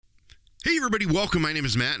Hey everybody, welcome. My name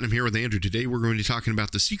is Matt and I'm here with Andrew. Today we're going to be talking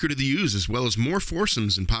about the Secret of the Ooze as well as more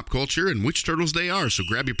foursomes in pop culture and which turtles they are. So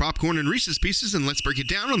grab your popcorn and Reese's Pieces and let's break it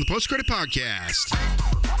down on the Post Credit Podcast.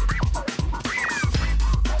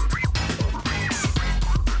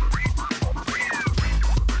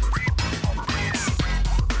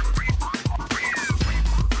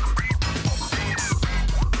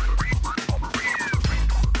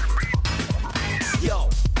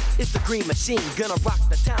 It's the Green Machine, gonna rock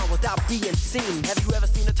the town without being seen. Have you ever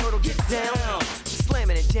seen a turtle get down?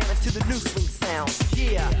 Slamming and jamming to the new swing sound.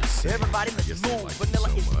 Yeah, everybody let's move. Vanilla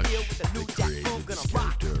is here with a new jack groove, gonna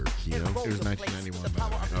rock. It was 1991, by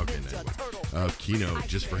the way. Okay, of Kino,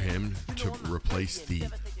 just for him to replace the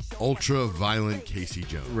ultra-violent Casey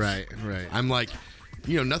Jones. Right. I'm like,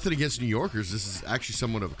 nothing against New Yorkers. This is actually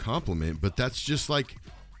somewhat of a compliment, but that's just like,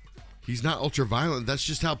 he's not ultra-violent. That's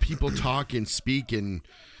just how people talk and speak and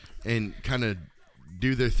kind of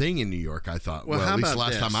do their thing in New York, I thought. Well, at least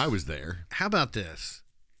last time I was there. How about this?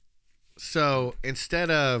 So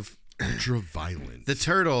instead of ultra-violent, the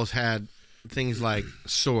Turtles had things like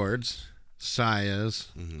swords, sayas,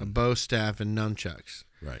 a bow staff, and nunchucks.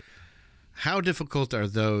 Right. How difficult are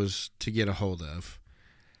those to get a hold of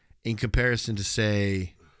in comparison to,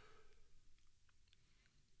 say,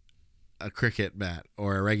 a cricket bat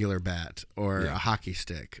or a regular bat or a hockey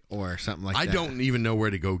stick or something like that? I don't even know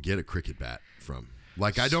where to go get a cricket bat from.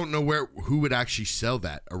 Like, I don't know who would actually sell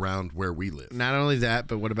that around where we live. Not only that,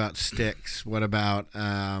 but what about sticks? What about,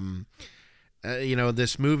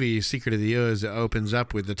 this movie, Secret of the Ooze, opens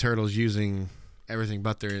up with the Turtles using everything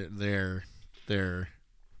but their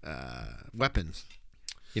weapons.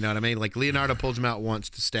 You know what I mean? Like, Leonardo pulls them out once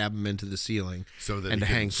to stab him into the ceiling so that and he to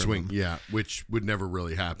can hang from swing. them. Yeah, which would never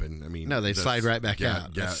really happen. I mean, no, they slide right back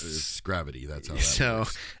out. Yeah, it's gravity. That's how that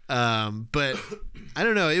works. But I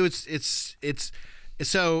don't know. It's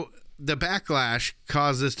so the backlash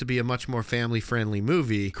caused this to be a much more family-friendly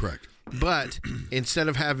movie. Correct. But instead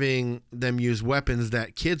of having them use weapons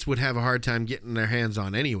that kids would have a hard time getting their hands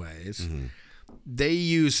on anyways, they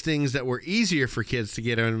used things that were easier for kids to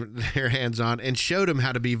get their hands on and showed them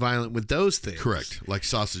how to be violent with those things. Correct. Like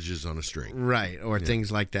sausages on a string. Right. Or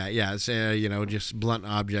things like that. Yeah. It's, just blunt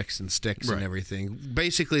objects and sticks and everything.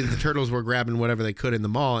 Basically, the Turtles were grabbing whatever they could in the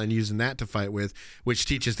mall and using that to fight with, which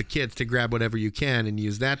teaches the kids to grab whatever you can and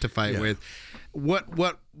use that to fight with.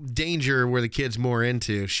 What danger were the kids more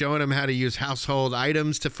into? Showing them how to use household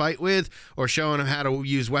items to fight with, or showing them how to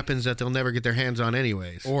use weapons that they'll never get their hands on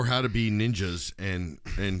anyways? Or how to be ninjas and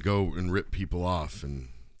go and rip people off and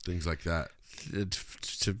things like that.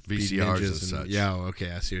 To VCRs and such. Yeah,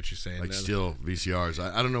 okay, I see what you're saying. Like steal VCRs.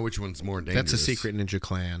 I don't know which one's more dangerous. That's a secret ninja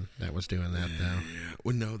clan that was doing that, though. Yeah.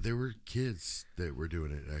 Well, no, there were kids that were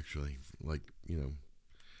doing it, actually. Like,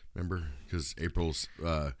 remember? Because April's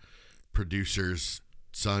producer's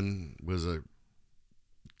son was a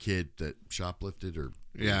kid that shoplifted or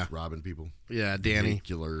was robbing people. Yeah, Danny.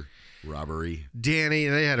 Vehicular robbery. Danny,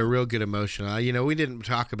 they had a real good emotional. We didn't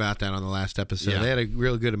talk about that on the last episode. They had a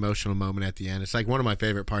real good emotional moment at the end. It's like one of my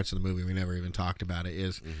favorite parts of the movie. We never even talked about it.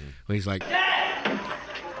 Is when he's like,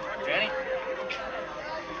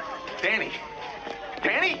 Danny,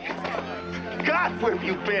 God, where have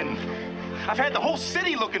you been? I've had the whole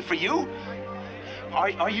city looking for you.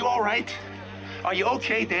 Are you all right? Are you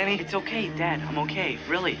okay, Danny? It's okay, Dad. I'm okay.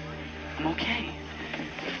 Really. I'm okay.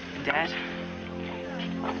 Dad,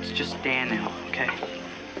 it's just Dan now, okay?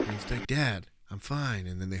 And he's like, Dad, I'm fine.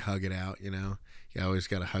 And then they hug it out, You always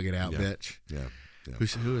got to hug it out, bitch. Yeah.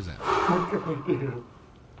 Who is that?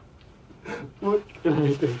 What can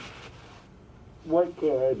I do? What can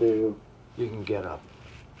I do? You can get up.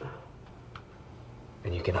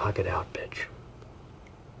 And you can hug it out, bitch.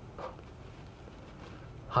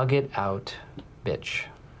 Hug it out, bitch.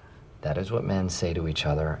 That is what men say to each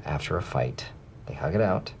other after a fight. They hug it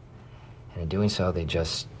out, and in doing so, they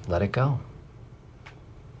just let it go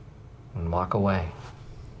and walk away,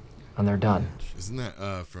 and they're done. Isn't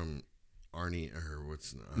that from Arnie or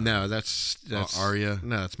what's? No, that's Arya.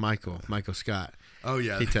 No, it's Michael Scott. Oh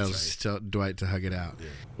yeah, he tells Dwight to hug it out. Yeah.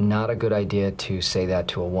 Not a good idea to say that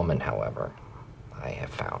to a woman, however. I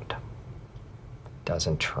have found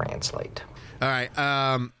doesn't translate. All right,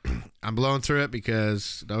 I'm blowing through it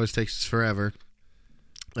because it always takes us forever.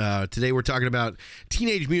 Today we're talking about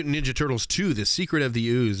Teenage Mutant Ninja Turtles 2, The Secret of the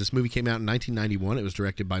Ooze. This movie came out in 1991. It was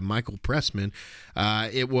directed by Michael Pressman.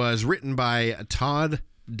 It was written by Todd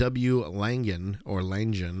W. Langen, or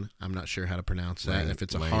Langen. I'm not sure how to pronounce that, if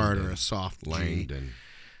it's a hard or a soft G. Langdon.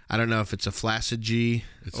 I don't know if it's a flaccid G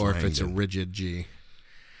or if it's a Langdon. rigid G.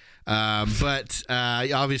 But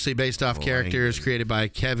obviously based off characters created by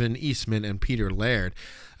Kevin Eastman and Peter Laird.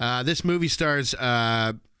 This movie stars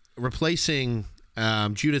replacing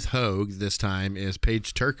Judith Hoag this time is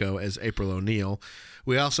Paige Turco as April O'Neil.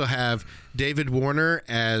 We also have David Warner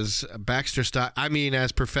as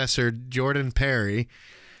as Professor Jordan Perry.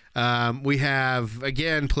 We have,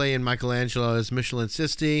 again, playing Michelangelo as Michelin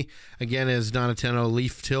Sisti, again as Donatello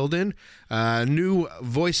Leif Tilden. New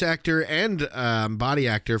voice actor and body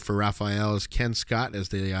actor for Raphael is Ken Scott as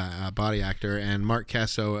the body actor, and Mark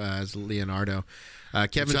Casso as Leonardo.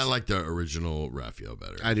 Which I like the original Raphael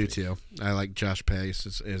better. I do too. I like Josh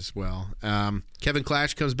Pace as well. Kevin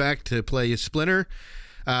Clash comes back to play Splinter.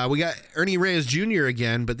 We got Ernie Reyes Jr.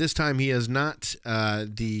 again, but this time he is not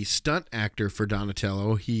the stunt actor for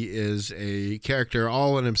Donatello. He is a character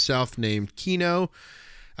all in himself named Kino,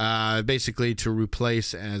 basically to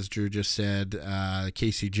replace, as Drew just said,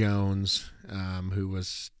 Casey Jones, who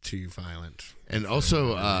was too violent. And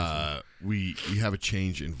also, we have a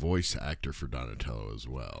change in voice actor for Donatello as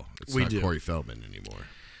well. It's not Corey Feldman anymore.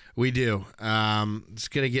 We do. It's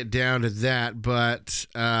going to get down to that, but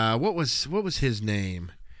what was his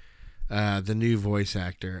name? The new voice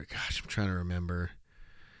actor. Gosh, I'm trying to remember.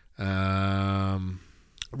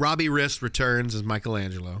 Robbie Rist returns as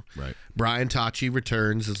Michelangelo. Right. Brian Tachi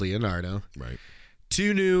returns as Leonardo. Right.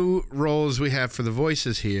 Two new roles we have for the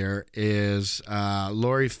voices here is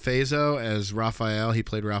Laurie Fazo as Raphael. He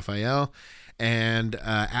played Raphael. And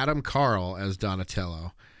Adam Carl as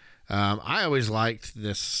Donatello. I always liked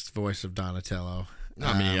this voice of Donatello.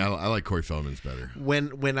 I like Corey Feldman's better.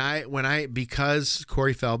 Because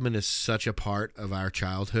Corey Feldman is such a part of our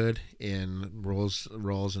childhood in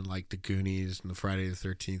roles in like the Goonies and the Friday the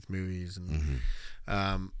 13th movies and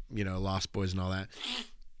Lost Boys and all that.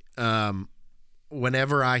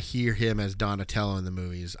 Whenever I hear him as Donatello in the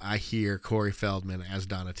movies, I hear Corey Feldman as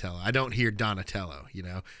Donatello. I don't hear Donatello,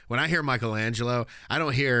 When I hear Michelangelo, I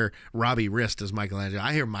don't hear Robbie Rist as Michelangelo.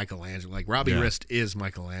 I hear Michelangelo. Like, Robbie Rist is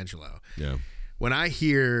Michelangelo. Yeah. When I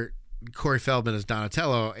hear Corey Feldman as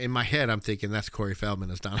Donatello, in my head, I'm thinking that's Corey Feldman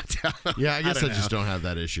as Donatello. Yeah, I guess I just don't have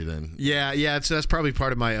that issue then. Yeah, that's probably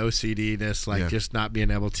part of my OCD-ness, just not being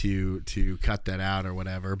able to cut that out or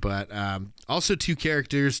whatever. But also two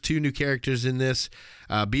new characters in this,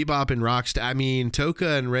 Bebop and Rocksteady.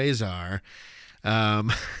 Toka and Razor.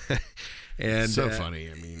 And so funny.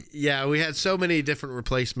 Yeah, we had so many different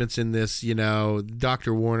replacements in this.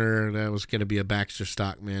 Dr. Warner, that was going to be a Baxter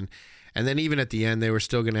Stockman. And then even at the end, they were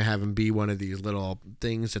still going to have him be one of these little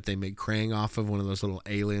things that they made Krang off of, one of those little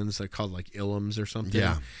aliens. They're called like Ilums or something.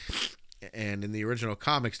 Yeah. And in the original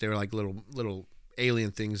comics, they were like little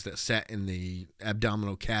alien things that sat in the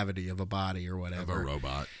abdominal cavity of a body or whatever. Of a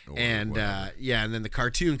robot. And and then the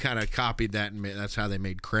cartoon kind of copied that, and that's how they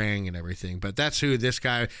made Krang and everything. But that's who this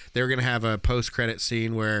guy, they were going to have a post-credit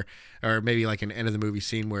scene or maybe like an end of the movie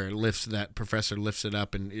scene where that professor lifts it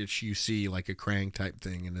up and you see like a Krang type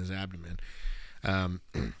thing in his abdomen.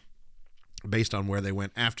 Based on where they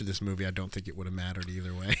went after this movie, I don't think it would have mattered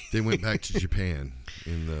either way. They went back to Japan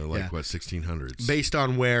in the 1600s. Based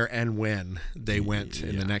on where and when they went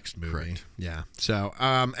in the next movie. Correct. Yeah. So,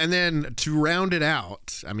 and then to round it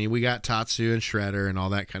out, we got Tatsu and Shredder and all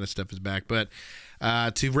that kind of stuff is back. But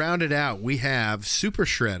to round it out, we have Super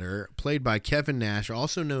Shredder, played by Kevin Nash,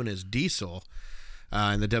 also known as Diesel.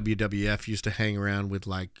 In the WWF, used to hang around with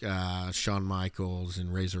like Shawn Michaels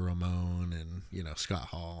and Razor Ramon and Scott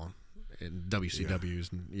Hall. In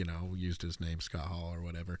WCW's, used his name Scott Hall or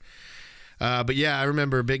whatever. But yeah, I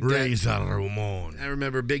remember Big Daddy. I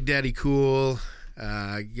remember Big Daddy Cool.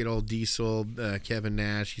 Good old Diesel, Kevin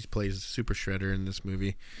Nash. He plays Super Shredder in this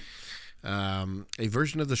movie. A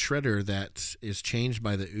version of the Shredder that is changed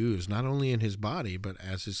by the ooze, not only in his body but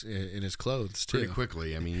in his clothes too. Pretty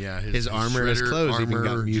quickly. His armor, his clothes even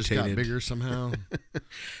got mutated, just got bigger somehow.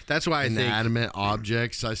 That's why I think inanimate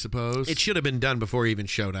objects, I suppose. It should have been done before he even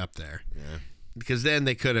showed up there. Yeah. Because then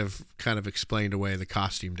they could have kind of explained away the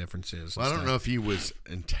costume differences. Well, I don't know if he was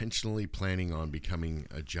intentionally planning on becoming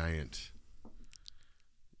a giant.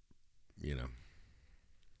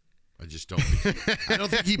 I just don't think.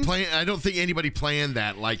 I don't think anybody planned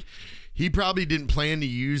that. Like, he probably didn't plan to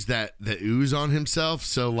use the ooze on himself.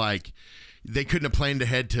 So like, they couldn't have planned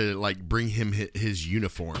ahead to like bring him his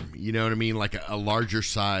uniform. You know what I mean? Like a larger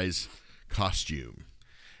size costume.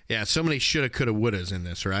 Yeah, so many shoulda, coulda, wouldas in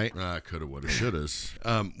this, right? Coulda, woulda, shouldas.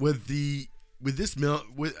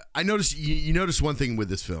 I noticed you notice one thing with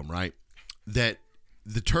this film, right? That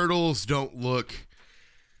the turtles don't look.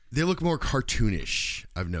 They look more cartoonish.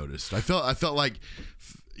 I've noticed. I felt like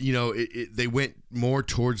they went more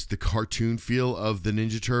towards the cartoon feel of the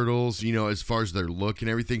Ninja Turtles, as far as their look and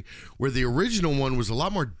everything, where the original one was a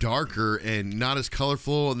lot more darker and not as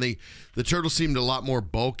colorful, and the turtles seemed a lot more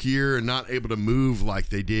bulkier and not able to move like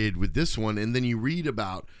they did with this one. And then you read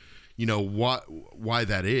about, why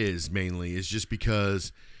that is mainly is just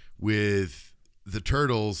because with the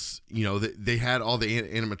turtles, they had all the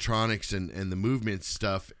animatronics and the movement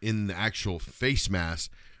stuff in the actual face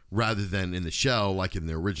mask rather than in the shell like in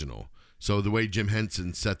the original. So the way Jim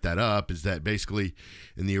Henson set that up is that basically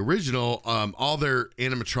in the original, all their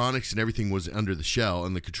animatronics and everything was under the shell,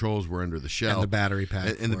 and the controls were under the shell. And the battery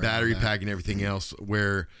pack. And the battery pack and everything else,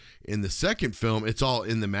 where in the second film, it's all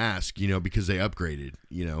in the mask, because they upgraded,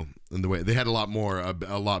 in the way they had a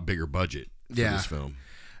lot bigger budget for this film.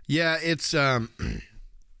 Yeah, it's, Adam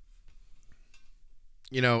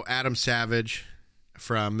Savage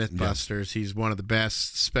from Mythbusters. He's one of the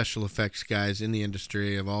best special effects guys in the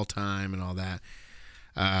industry of all time and all that.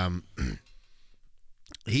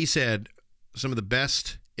 He said some of the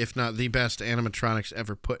best, if not the best, animatronics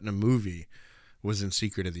ever put in a movie was in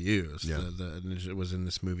Secret of the Ooze. Yeah. It was in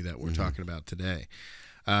this movie that we're talking about today.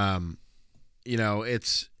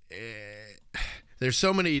 It's there's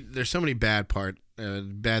so many bad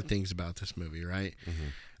things about this movie, right?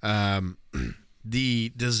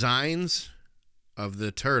 The designs of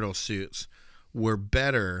the turtle suits were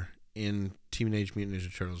better in Teenage Mutant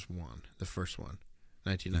Ninja Turtles 1, the first one,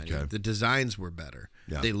 1990. Okay. The designs were better.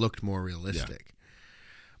 Yeah. They looked more realistic. Yeah.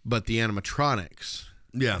 But the animatronics,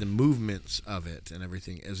 the movements of it and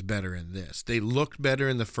everything is better in this. They looked better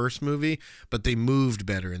in the first movie, but they moved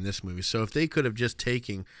better in this movie. So if they could have just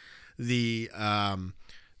taken the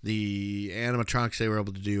animatronics they were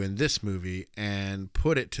able to do in this movie and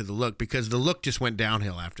put it to the look, because the look just went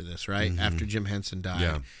downhill after this, right? After Jim Henson died.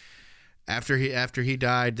 Yeah. After he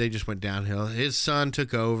died, they just went downhill. His son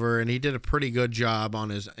took over, and he did a pretty good job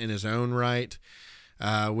in his own right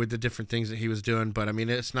with the different things that he was doing. But I mean,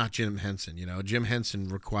 it's not Jim Henson. Jim Henson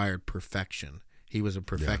required perfection. He was a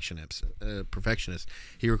perfectionist.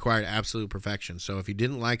 He required absolute perfection. So if he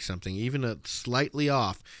didn't like something, even a slightly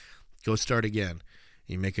off, go start again.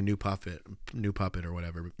 You make a new puppet or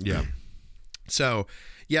whatever. Yeah. So,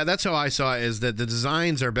 yeah, that's how I saw it, is that the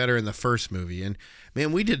designs are better in the first movie. And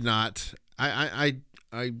man, we did not.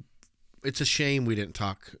 It's a shame we didn't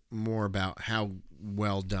talk more about how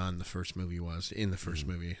well done the first movie was in the first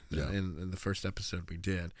movie. Yeah. In the first episode we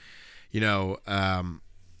did.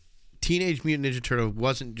 Teenage Mutant Ninja Turtle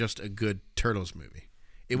wasn't just a good Turtles movie.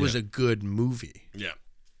 It was a good movie. Yeah.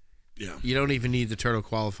 Yeah. You don't even need the turtle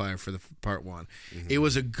qualifier for the part one. It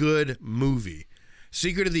was a good movie.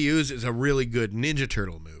 Secret of the Ooze is a really good Ninja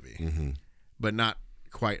Turtle movie, but not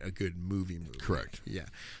quite a good movie. Correct. Yeah.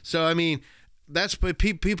 So, I mean, that's what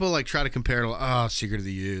people like try to compare to, Secret of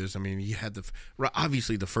the Ooze. I mean, you had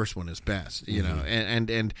obviously the first one is best, know,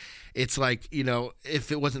 and it's like,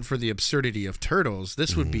 if it wasn't for the absurdity of Turtles,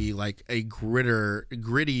 this would be like a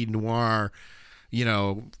gritty noir,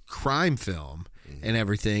 crime film. And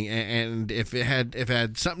everything, and if it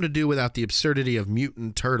had something to do without the absurdity of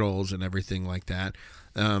mutant turtles and everything like that,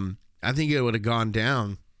 I think it would have gone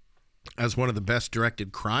down as one of the best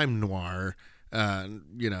directed crime noir,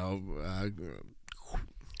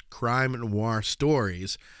 crime noir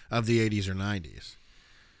stories of the 80s or 90s.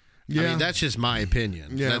 Yeah. I mean, that's just my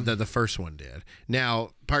opinion. Yeah. That the first one did. Now,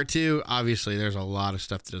 part two, obviously, there's a lot of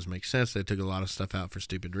stuff that doesn't make sense. They took a lot of stuff out for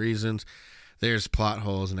stupid reasons. There's plot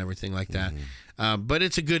holes and everything like that. But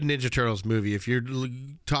it's a good Ninja Turtles movie. If you're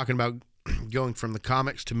talking about going from the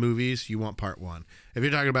comics to movies, you want part one. If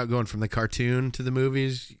you're talking about going from the cartoon to the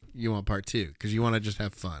movies, you want part two, because you want to just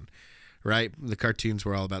have fun, right? The cartoons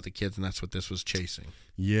were all about the kids, and that's what this was chasing.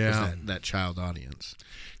 Yeah. That child audience.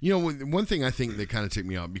 One thing I think that kind of took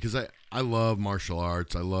me out, because I love martial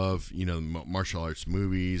arts. I love, martial arts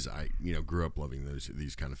movies. I, grew up loving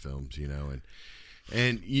these kind of films,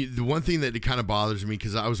 And the one thing that it kind of bothers me,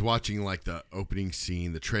 because I was watching like the opening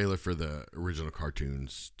scene, the trailer for the original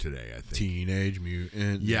cartoons today, I think. Teenage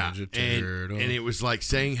Mutant Ninja Turtle. And it was like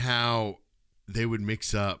saying how they would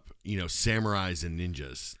mix up, samurais and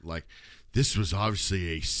ninjas. Like, this was obviously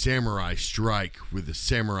a samurai strike with a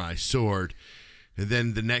samurai sword. And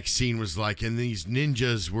then the next scene was like, and these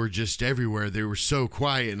ninjas were just everywhere. They were so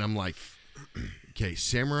quiet. And I'm like, okay,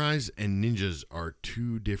 samurais and ninjas are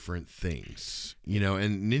two different things,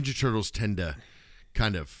 and Ninja Turtles tend to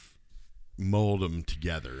kind of mold them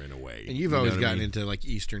together in a way. And you've always gotten into like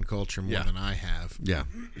Eastern culture more than I have. Yeah,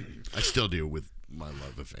 I still do with my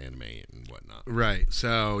love of anime and whatnot. Right,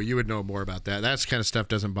 so you would know more about that. That kind of stuff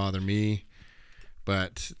doesn't bother me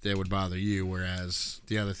but it would bother you, whereas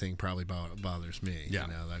the other thing probably bothers me. Yeah.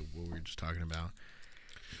 You know, like what we were just talking about.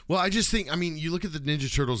 Well, I just think, I mean, you look at the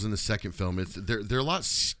Ninja Turtles in the second film, they're a lot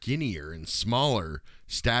skinnier and smaller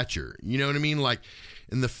stature. You know what I mean? Like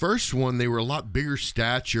in the first one, they were a lot bigger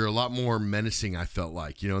stature, a lot more menacing, I felt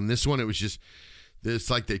like. You know, in this one, it's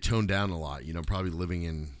like they toned down a lot. You know, probably living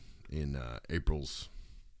in April's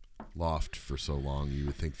loft for so long, you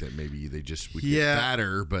would think that maybe they just would get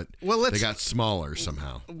fatter, but they got smaller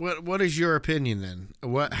somehow. What is your opinion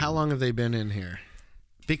then? How long have they been in here?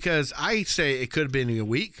 Because I say it could have been a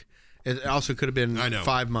week. It also could have been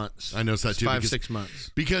 5 months. I know that too. 5-6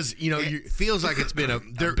 months. Because, you know, it feels like it's been a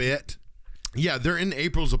bit. Yeah, they're in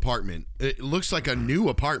April's apartment. It looks like a new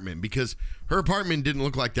apartment because her apartment didn't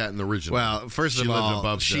look like that in the original. Well, first of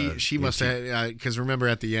all, she must have, because remember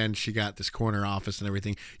at the end she got this corner office and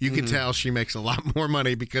everything. You can tell she makes a lot more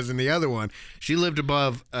money because in the other one she lived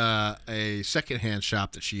above a secondhand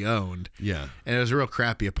shop that she owned. Yeah, and it was a real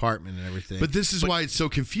crappy apartment and everything. But this is why it's so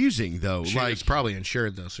confusing, though. It's probably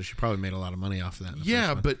insured though, so she probably made a lot of money off of that.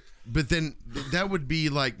 Yeah, but then that would be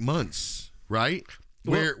like months, right?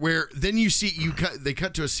 Where then you see they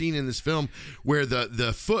cut to a scene in this film where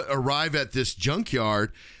the Foot arrive at this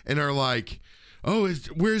junkyard and are like, "Oh,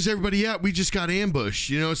 where's everybody at? We just got ambushed."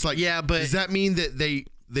 You know, it's like, yeah, but does that mean that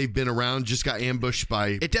they've been around, just got ambushed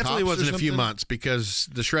by? It definitely cops wasn't or a few something? months because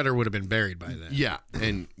the shredder would have been buried by then. Yeah,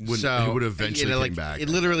 and he would have eventually came back. It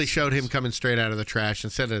literally showed him coming straight out of the trash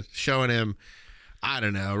instead of showing him, I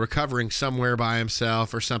don't know, recovering somewhere by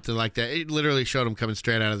himself or something like that. It literally showed him coming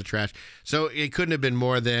straight out of the trash. So it couldn't have been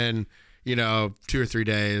more than, 2 or 3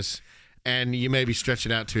 days. And you maybe stretch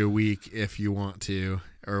it out to a week if you want to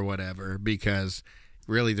or whatever, because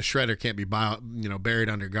really the shredder can't be buried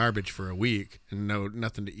under garbage for a week and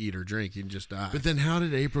nothing to eat or drink. You can just die. But then how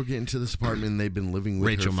did April get into this apartment and they've been living with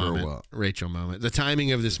Rachel her for moment. a while? Rachel moment. The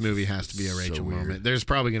timing of this movie has to be a Rachel weird. moment. There's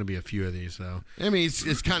probably going to be a few of these, though. I mean,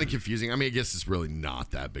 it's kind of confusing. I mean, I guess it's really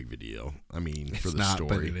not that big of a deal. I mean, for the story.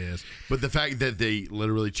 But it is. But the fact that they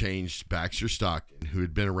literally changed Baxter Stockman, who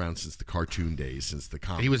had been around since the cartoon days, since the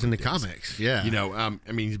comic. He was in the days. Comics, yeah.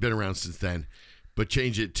 I mean, he's been around since then. But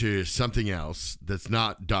change it to something else that's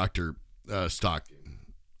not Dr. Stockman.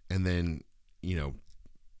 And then,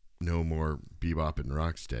 no more Bebop and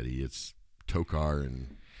Rocksteady. It's Tokar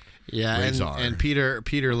and Razor. And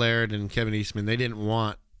Peter Laird and Kevin Eastman, they didn't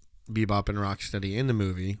want Bebop and Rocksteady in the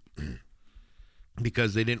movie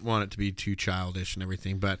because they didn't want it to be too childish and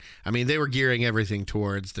everything. But, I mean, they were gearing everything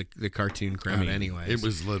towards the cartoon crowd anyways. It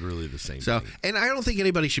was literally the same thing. And I don't think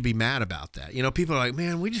anybody should be mad about that. People are like,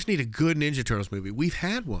 man, we just need a good Ninja Turtles movie. We've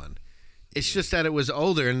had one. It's just that it was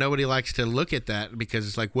older and nobody likes to look at that because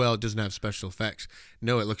it's like, well, it doesn't have special effects.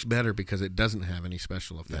 No, it looks better because it doesn't have any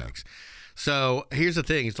special effects. Yeah. So here's the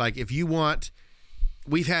thing. It's like if you want,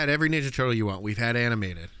 we've had every Ninja Turtle you want. We've had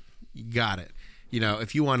animated. You got it.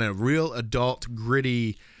 If you want a real adult,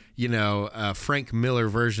 gritty, Frank Miller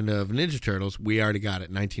version of Ninja Turtles, we already got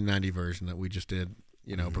it. 1990 version that we just did,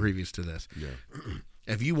 previous to this. Yeah.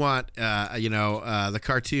 If you want, the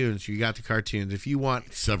cartoons, you got the cartoons. If you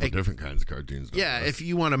want several different kinds of cartoons. Yeah, if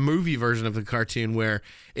you want a movie version of the cartoon where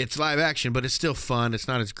it's live action, but it's still fun, it's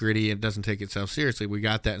not as gritty, it doesn't take itself seriously, we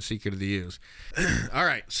got that in Secret of the Ooze. All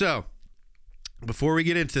right, so before we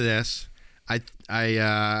get into this, I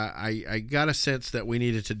got a sense that we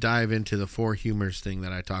needed to dive into the four humors thing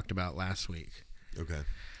that I talked about last week. Okay.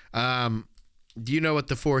 Do you know what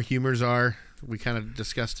the four humors are? We kind of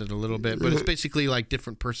discussed it a little bit, but it's basically like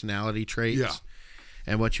different personality traits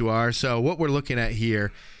and what you are. So what we're looking at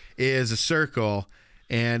here is a circle.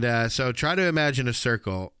 And so try to imagine a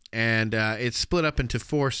circle. And it's split up into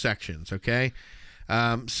 4 sections, okay?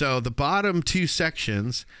 So the bottom 2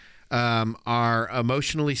 sections are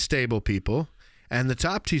emotionally stable people. And the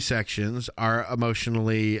top 2 sections are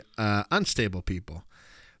emotionally unstable people.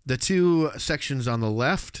 The 2 sections on the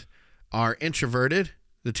left are introverted.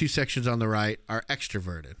 The 2 sections on the right are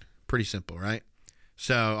extroverted. Pretty simple, right?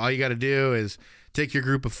 So all you got to do is take your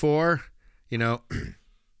group of 4,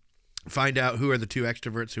 find out who are the 2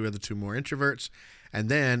 extroverts, who are the 2 more introverts, and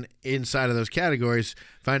then inside of those categories,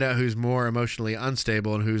 find out who's more emotionally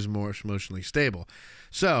unstable and who's more emotionally stable.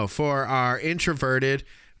 So for our introverted,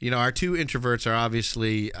 our 2 introverts are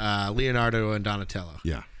obviously Leonardo and Donatello.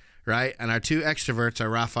 Yeah. Right? And our 2 extroverts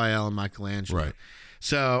are Raphael and Michelangelo. Right.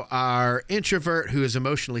 So our introvert who is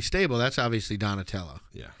emotionally stable, that's obviously Donatello.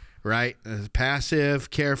 Yeah. Right? Passive,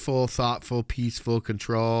 careful, thoughtful, peaceful,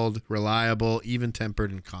 controlled, reliable, even-tempered,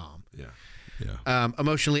 and calm. Yeah.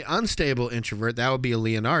 Emotionally unstable introvert, that would be a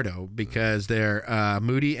Leonardo, because they're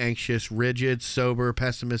moody, anxious, rigid, sober,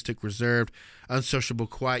 pessimistic, reserved, unsociable,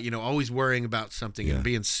 quiet, always worrying about something and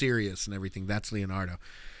being serious and everything. That's Leonardo.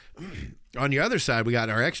 On the other side, we got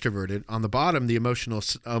our extroverted. On the bottom, the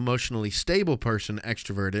emotionally stable person,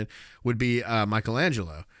 extroverted, would be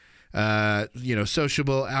Michelangelo.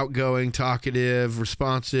 Sociable, outgoing, talkative,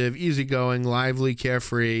 responsive, easygoing, lively,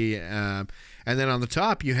 carefree. And then on the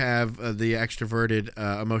top, you have the extroverted,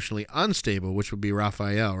 emotionally unstable, which would be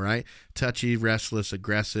Raphael, right? Touchy, restless,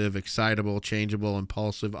 aggressive, excitable, changeable,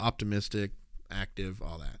 impulsive, optimistic, active,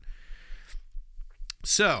 all that.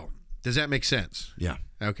 So, does that make sense? Yeah.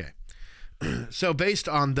 Okay. So based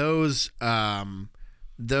on those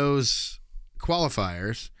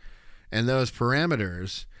qualifiers and those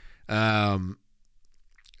parameters,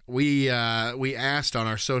 we asked on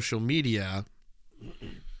our social media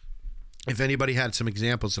if anybody had some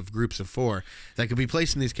examples of groups of 4 that could be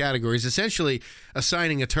placed in these categories, essentially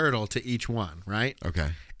assigning a turtle to each one, right?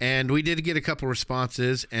 Okay. And we did get a couple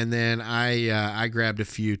responses, and then I grabbed a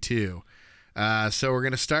few too. So we're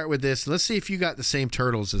going to start with this. Let's see if you got the same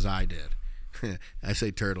turtles as I did. I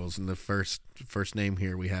say turtles, and the first name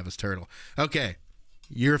here we have is Turtle. Okay.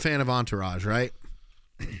 You're a fan of Entourage, right?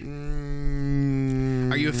 Are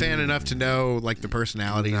you a fan enough to know like the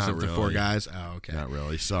personalities Not of the really. 4 guys? Oh, okay. Not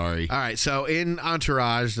really. Sorry. All right. So in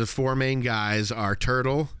Entourage, the 4 main guys are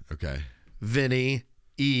Turtle, Okay. Vinny,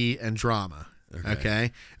 E, and Drama.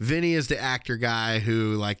 Okay. Vinny is the actor guy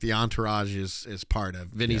who like the Entourage is part of.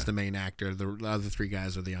 Vinny's the main actor. The other 3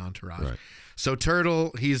 guys are the Entourage. Right. So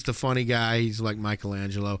Turtle, he's the funny guy. He's like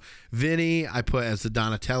Michelangelo. Vinny, I put as the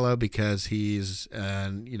Donatello because he's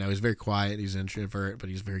he's very quiet. He's an introvert, but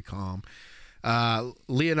he's very calm.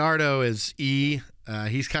 Leonardo is E.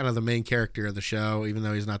 He's kind of the main character of the show, even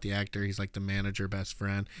though he's not the actor. He's like the manager, best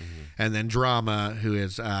friend. Mm-hmm. And then Drama, who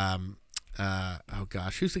is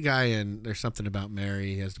who's the guy in There's Something About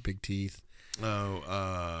Mary? He has the big teeth. Matt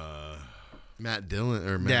Dillon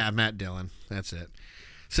or Matt? Yeah, Matt Dillon. That's it.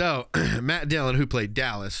 So Matt Dillon, who played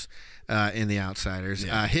Dallas in The Outsiders,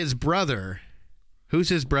 his brother, who's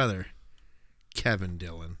his brother? Kevin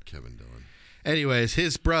Dillon. Anyways,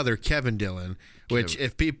 his brother Kevin Dillon, which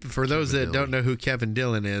for those that don't know who Kevin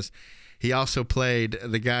Dillon is, he also played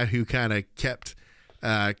the guy who kind of kept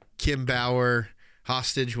Kim Bauer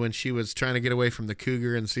hostage when she was trying to get away from the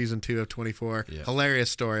cougar in season 2 of 24. Yeah.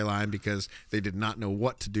 Hilarious storyline because they did not know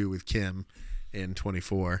what to do with Kim in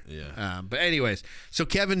 24. Yeah. But anyways, so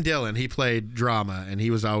Kevin Dillon, he played Drama, and he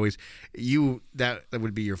was always that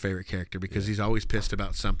would be your favorite character because he's always pissed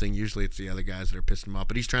about something. Usually it's the other guys that are pissing him off,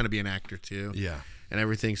 but he's trying to be an actor too. Yeah. And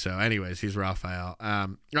everything. So anyways, he's Raphael. All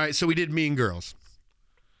right, so we did Mean Girls.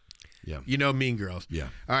 Yeah. You know Mean Girls. Yeah.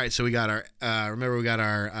 All right, so we got our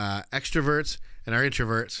extroverts and our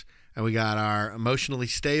introverts, and we got our emotionally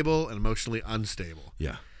stable and emotionally unstable.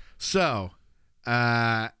 Yeah. So,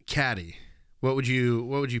 Caddy, what would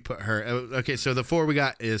you put her? Okay, so the 4 we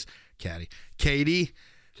got is Caddy, Katie,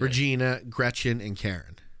 Regina, Gretchen, and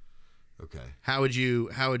Karen. Okay. How would you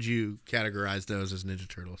categorize those as Ninja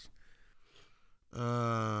Turtles?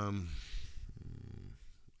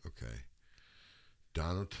 Okay.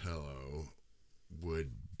 Donatello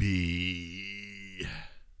would be.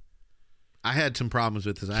 I had some problems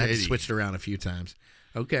with this. I had to switch it around a few times.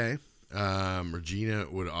 Okay. Regina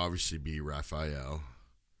would obviously be Raphael.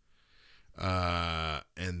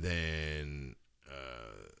 And then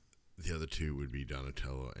the other 2 would be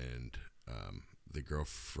Donatello, and the girl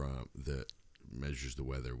that measures the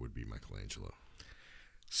weather would be Michelangelo.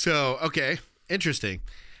 So, okay, interesting.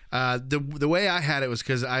 The way I had it was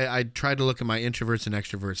because I tried to look at my introverts and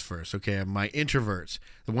extroverts first. Okay, my introverts,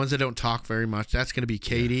 the ones that don't talk very much, that's going to be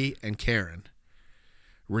Katie and Karen.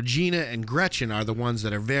 Regina and Gretchen are the ones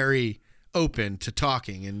that are very open to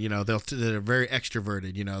talking, and they're very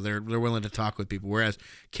extroverted. They're willing to talk with people. Whereas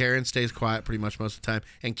Karen stays quiet pretty much most of the time,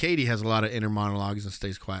 and Katie has a lot of inner monologues and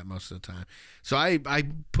stays quiet most of the time. So I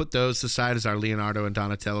put those aside as our Leonardo and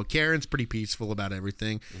Donatello. Karen's pretty peaceful about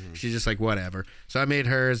everything. Mm-hmm. She's just like whatever. So I made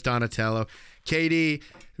her as Donatello. Katie,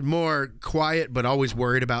 more quiet but always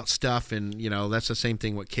worried about stuff, and that's the same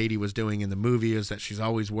thing what Katie was doing in the movie, is that she's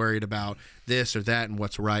always worried about this or that and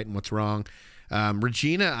what's right and what's wrong.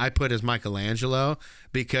 Regina, I put as Michelangelo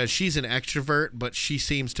because she's an extrovert, but she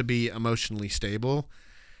seems to be emotionally stable.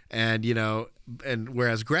 And, and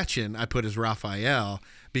whereas Gretchen, I put as Raphael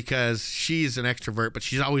because she's an extrovert, but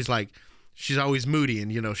she's always moody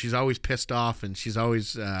and, she's always pissed off and she's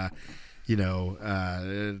always,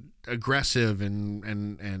 aggressive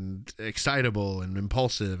and excitable and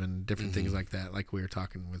impulsive and different things like that, like we were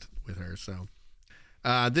talking with her. So,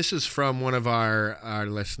 This is from one of our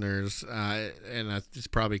listeners, and it's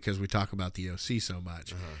probably because we talk about the OC so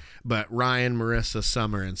much. But Ryan, Marissa,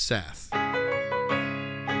 Summer, and Seth. I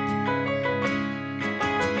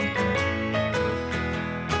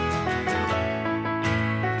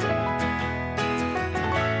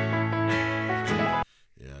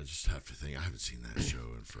just have to think. I haven't seen that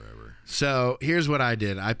show in forever. So here's what I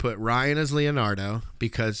did. I put Ryan as Leonardo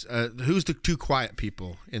because who's the two quiet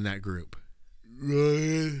people in that group?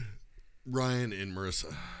 Ryan and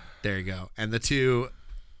Marissa. There you go. And the two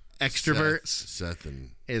extroverts Seth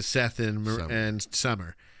and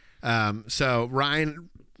Summer. So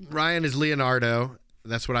Ryan is Leonardo.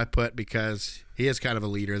 That's what I put because he is kind of a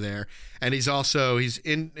leader there, and he's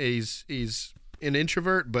an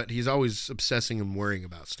introvert, but he's always obsessing and worrying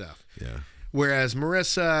about stuff. Yeah. Whereas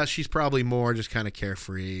Marissa, she's probably more just kind of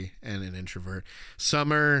carefree and an introvert.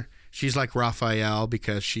 Summer, she's like Raphael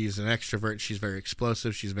because she's an extrovert. She's very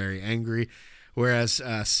explosive. She's very angry. Whereas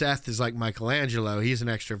Seth is like Michelangelo. He's an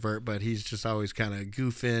extrovert, but he's just always kind of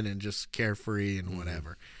goofing and just carefree and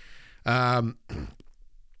whatever. How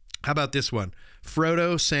about this one?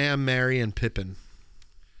 Frodo, Sam, Merry, and Pippin.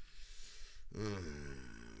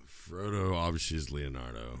 Frodo obviously is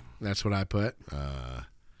Leonardo. That's what I put.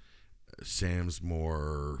 Sam's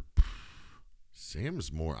more.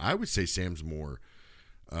 I would say Sam's more.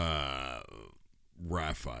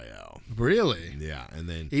 Raphael. Really? Yeah, and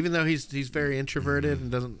then even though he's very introverted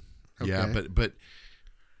and doesn't. Okay. Yeah, but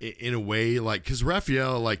in a way, like because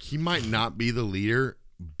Raphael, like he might not be the leader,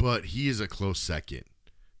 but he is a close second.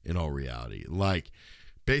 In all reality, like.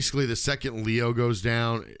 Basically, the second Leo goes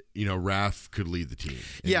down, Raph could lead the team.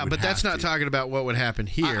 Yeah, but that's not talking about what would happen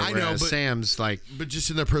here. I know, but Sam's like, but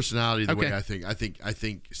just in their personality, the way I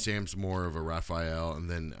think Sam's more of a Raphael, and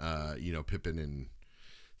then Pippin and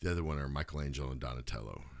the other one are Michelangelo and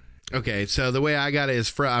Donatello. Okay, so the way I got it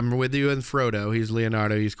is, I'm with you in Frodo. He's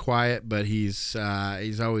Leonardo. He's quiet, but he's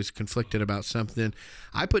always conflicted about something.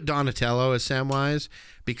 I put Donatello as Samwise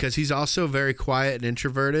because he's also very quiet and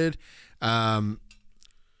introverted.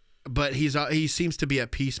 But he seems to be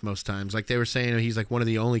at peace most times. Like they were saying, he's like one of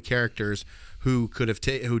the only characters who could have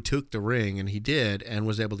who took the ring, and he did, and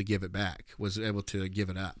was able to give it back, was able to give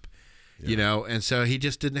it up, And so he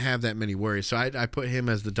just didn't have that many worries. So I put him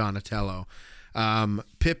as the Donatello.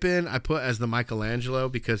 Pippin I put as the Michelangelo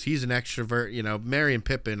because he's an extrovert. Merry and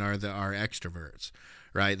Pippin are extroverts,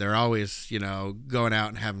 right? They're always going out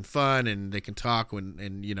and having fun, and they can talk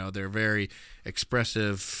and they're very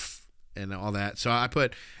expressive. And all that. So I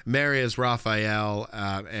put Merry as Raphael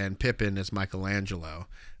and Pippin as Michelangelo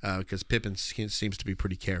because Pippin seems to be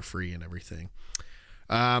pretty carefree and everything.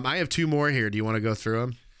 I have two more here. Do you want to go through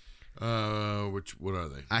them? What are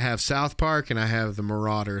they? I have South Park and I have the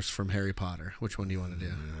Marauders from Harry Potter. Which one do you want to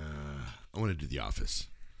do? I want to do The Office.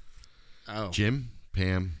 Oh, Jim,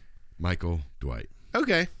 Pam, Michael, Dwight.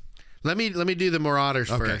 Okay. Let me do the Marauders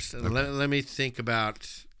first. Okay. Let me think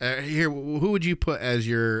about here. Who would you put as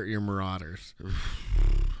your Marauders?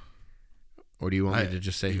 Or do you want me to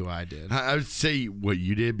just say who I did? I would say what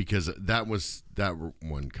you did because that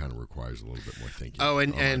one kind of requires a little bit more thinking. Oh,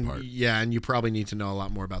 and you probably need to know a lot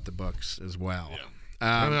more about the books as well.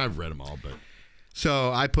 Yeah. I've read them all, but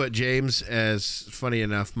so I put James as, funny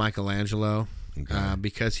enough, Michelangelo. Okay.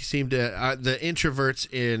 Because he seemed to the introverts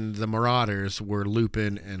in the Marauders were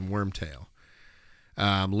Lupin and Wormtail.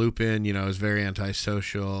 Lupin, is very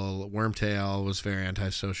antisocial. Wormtail was very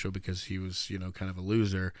antisocial because he was, kind of a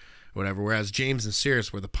loser, whatever. Whereas James and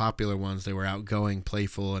Sirius were the popular ones. They were outgoing,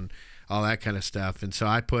 playful, and all that kind of stuff. And so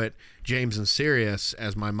I put James and Sirius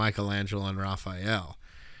as my Michelangelo and Raphael.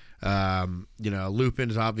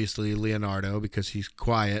 Lupin is obviously Leonardo because he's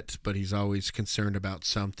quiet, but he's always concerned about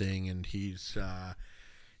something, and he's,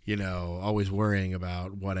 always worrying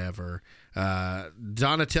about whatever.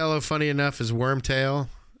 Donatello, funny enough, is Wormtail,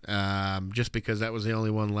 just because that was the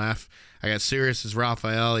only one left. I got Sirius as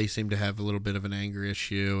Raphael. He seemed to have a little bit of an anger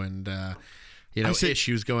issue and,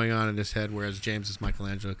 issues going on in his head, whereas James is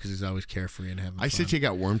Michelangelo because he's always carefree and having fun. I say take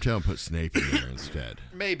out Wormtail and put Snape in there instead.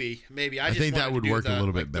 Maybe. I think that would work a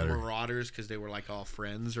little bit better. The Marauders because they were like all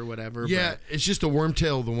friends or whatever. Yeah, it's just the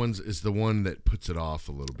Wormtail. Is the one that puts it off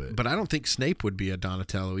a little bit. But I don't think Snape would be a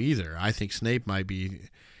Donatello either. I think Snape might be.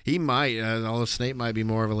 He might. Although Snape might be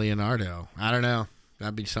more of a Leonardo. I don't know.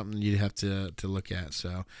 That'd be something you'd have to look at.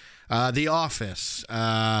 So, The Office.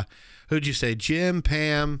 Who'd you say? Jim,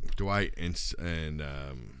 Pam, Dwight, and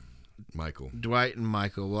Michael. Dwight and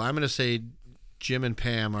Michael. Well, I'm going to say Jim and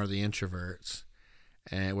Pam are the introverts,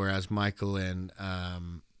 and whereas Michael and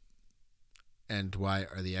Dwight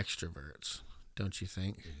are the extroverts. Don't you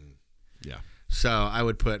think? Mm-hmm. Yeah. So I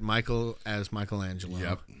would put Michael as Michelangelo.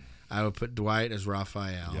 Yep. I would put Dwight as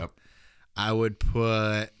Raphael. Yep. I would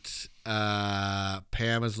put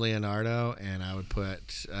Pam as Leonardo, and I would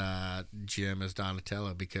put Jim as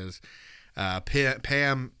Donatello because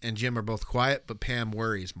Pam and Jim are both quiet, but Pam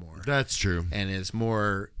worries more. That's true. And is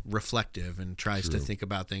more reflective and tries to think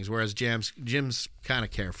about things, whereas Jim's kind of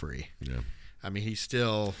carefree. Yeah. I mean, he's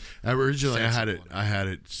still originally I had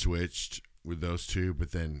it switched with those two,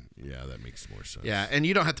 but then that makes more sense. Yeah, and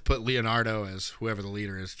you don't have to put Leonardo as whoever the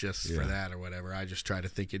leader is just for that or whatever. I just try to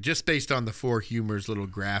think it just based on the four humors little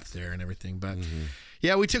graph there and everything. But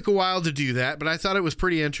yeah, we took a while to do that, but I thought it was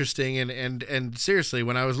pretty interesting. And seriously,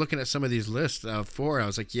 when I was looking at some of these lists of four, I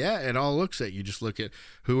was like, yeah, it all looks at you just look at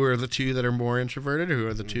who are the two that are more introverted, who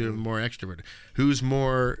are the two more extroverted, who's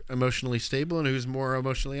more emotionally stable and who's more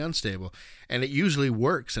emotionally unstable. And it usually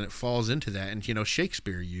works and it falls into that. And, you know,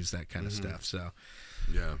 Shakespeare used that kind of stuff. So,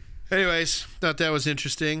 yeah. Anyways, thought that was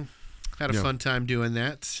interesting. Had a fun time doing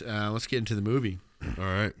that. Let's get into the movie. All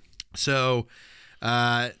right. So,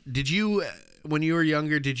 did you, when you were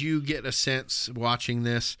younger, did you get a sense watching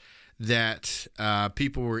this that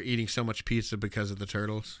people were eating so much pizza because of the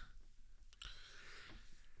turtles?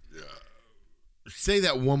 Say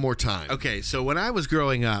that one more time. Okay, so when I was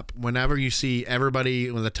growing up, whenever you see everybody,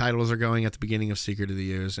 when the titles are going at the beginning of Secret of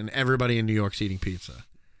the Ooze, and everybody in New York's eating pizza.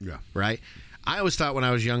 Yeah. Right? I always thought when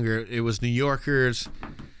I was younger, it was New Yorkers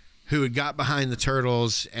who had got behind the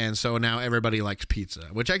turtles, and so now everybody likes pizza,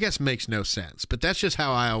 which I guess makes no sense. But that's just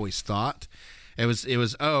how I always thought.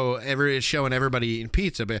 It's showing everybody eating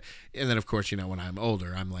pizza. And then, of course, you know, when I'm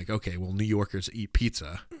older, I'm like, okay, well, New Yorkers eat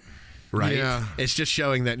pizza. Right? Yeah. It's just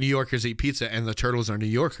showing that New Yorkers eat pizza and the turtles are New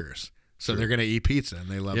Yorkers. So they're going to eat pizza and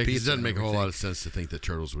they love pizza. It doesn't make a whole lot of sense to think that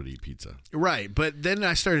turtles would eat pizza. Right. But then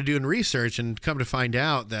I started doing research and come to find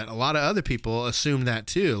out that a lot of other people assume that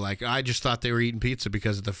too. Like, I just thought they were eating pizza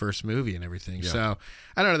because of the first movie and everything. Yeah. So,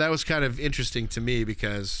 I don't know. That was kind of interesting to me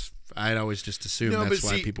because I'd always just assumed that's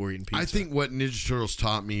why people were eating pizza. I think what Ninja Turtles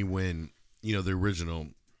taught me when, you know, the original,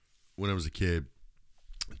 when I was a kid,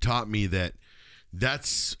 taught me that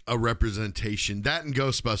that's a representation. That and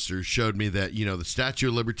Ghostbusters showed me that, you know, the Statue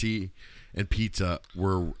of Liberty and pizza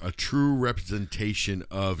were a true representation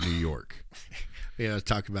of New York. Yeah,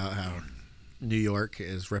 talk about how New York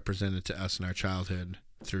is represented to us in our childhood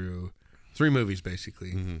through 3 movies,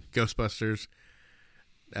 basically. Ghostbusters,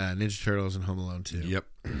 Ninja Turtles, and Home Alone 2. Yep.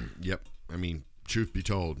 Yep. I mean, truth be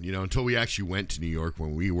told, you know, until we actually went to New York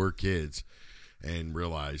when we were kids and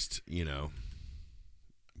realized, you know,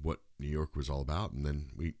 what New York was all about, and then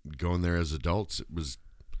we going there as adults, it was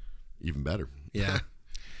even better. Yeah.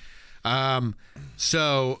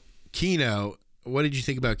 So Keno, what did you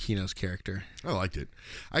think about Keno's character? I liked it.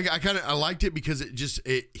 I liked it because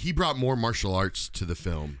he brought more martial arts to the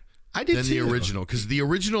film. I did than too. The original, because the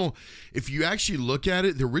original, if you actually look at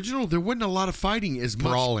it, the original there wasn't a lot of fighting as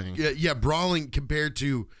brawling. Much. Yeah, brawling compared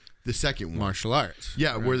to the second one. Martial arts.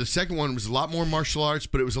 Yeah, right. Where the second one was a lot more martial arts,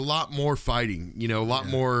 but it was a lot more fighting. You know, a lot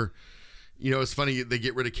more. You know, it's funny they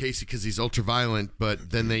get rid of Casey because he's ultra violent, but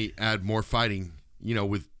then they add more fighting. You know,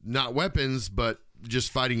 with not weapons, but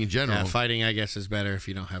just fighting in general. Yeah, fighting, I guess, is better if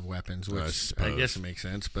you don't have weapons, which I guess it makes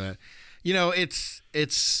sense. But you know, it's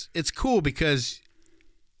cool because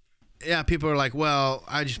people are like, well,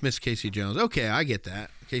 I just miss Casey Jones. Okay, I get that.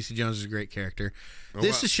 Casey Jones is a great character.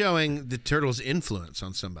 This is showing the Turtles' influence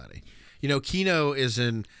on somebody. You know, Keno is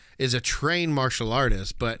a trained martial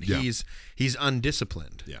artist, but he's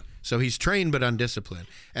undisciplined. Yeah. So he's trained but undisciplined.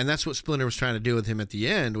 And that's what Splinter was trying to do with him at the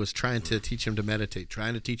end, was trying to teach him to meditate,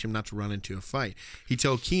 trying to teach him not to run into a fight. He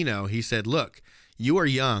told Keno, he said, look, you are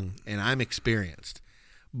young and I'm experienced,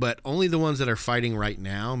 but only the ones that are fighting right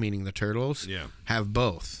now, meaning the Turtles, have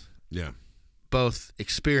both. Yeah. Both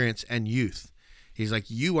experience and youth. He's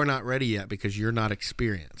like, you are not ready yet because you're not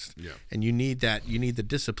experienced. Yeah. And you need that. You need the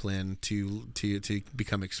discipline to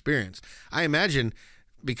become experienced. I imagine,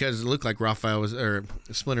 because it looked like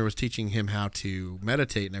Splinter was teaching him how to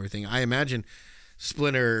meditate and everything. I imagine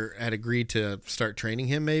Splinter had agreed to start training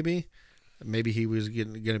him. Maybe he was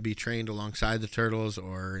going to be trained alongside the Turtles,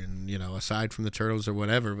 or aside from the Turtles or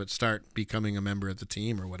whatever, but start becoming a member of the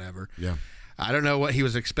team or whatever. Yeah. I don't know what he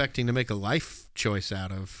was expecting to make a life choice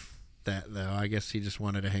out of that, though. I guess he just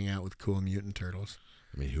wanted to hang out with cool mutant turtles.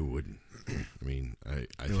 I mean, who wouldn't? I mean,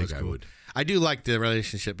 I think I would. I do like the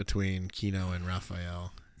relationship between Keno and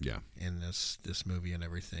Raphael. Yeah. In this movie and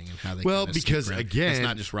everything, and how they because again, it's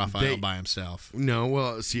not just Raphael by himself. No,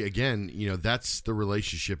 well, see, again, that's the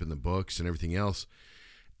relationship in the books and everything else.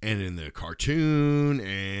 And in the cartoon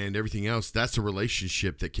and everything else, that's a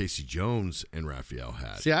relationship that Casey Jones and Raphael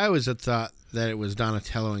had. See, I always had thought that it was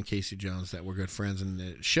Donatello and Casey Jones that were good friends, and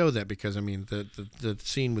it showed that because, I mean, the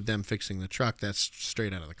scene with them fixing the truck, that's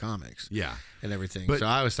straight out of the comics. Yeah. And everything. But so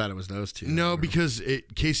I always thought it was those two. No, because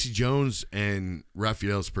Casey Jones and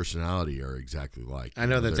Raphael's personality are exactly like. I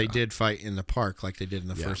know that they did fight in the park like they did in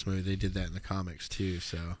the first movie. They did that in the comics too.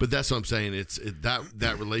 So, but that's what I'm saying.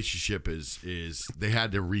 That relationship is they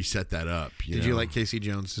had to reset that up. Did you like Casey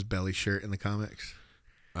Jones's belly shirt in the comics?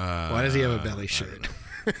 Why does he have a belly shirt?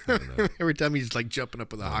 I don't know. Every time he's like jumping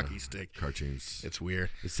up with a hockey stick. Cartoons. It's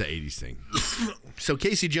weird. It's the 80s thing. So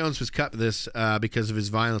Casey Jones was cut this because of his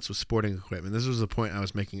violence with sporting equipment. This was the point I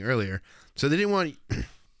was making earlier. So they didn't want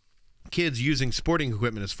kids using sporting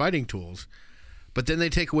equipment as fighting tools, but then they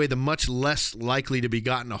take away the much less likely to be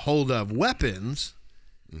gotten a hold of weapons,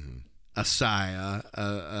 a saya,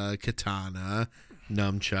 a katana,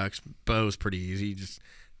 nunchucks, bow's pretty easy. You just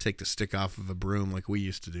take the stick off of a broom like we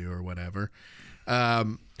used to do or whatever.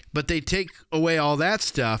 But they take away all that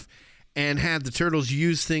stuff and have the turtles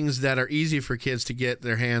use things that are easy for kids to get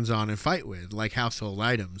their hands on and fight with, like household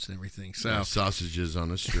items and everything. So sausages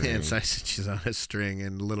on a string. And sausages on a string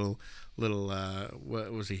and little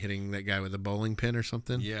what was he hitting that guy with a bowling pin or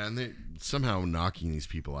something? Yeah, and they somehow knocking these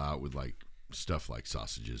people out with like stuff like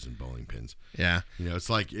sausages and bowling pins. Yeah. You know, it's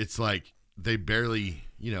like they barely,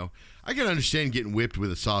 you know, I can understand getting whipped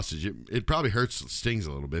with a sausage. It probably hurts, stings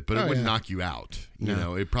a little bit, but it wouldn't knock you out. You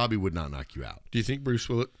know, it probably would not knock you out. Do you think Bruce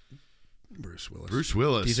Willis. Do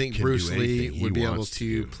you think Bruce Lee would be able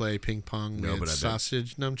to play ping pong with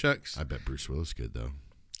sausage nunchucks? I bet Bruce Willis could, though.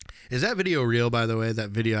 Is that video real, by the way?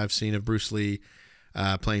 That video I've seen of Bruce Lee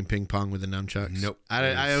playing ping pong with the nunchucks? Nope.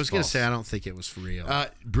 I was going to say I don't think it was for real.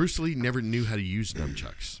 Bruce Lee never knew how to use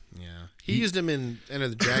nunchucks. Yeah. He used them in Enter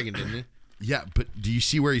the Dragon, didn't he? Yeah, but do you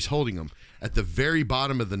see where he's holding them? At the very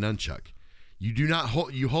bottom of the nunchuck. You do not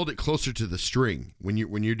hold. You hold it closer to the string when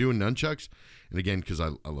you're doing nunchucks. And again, because I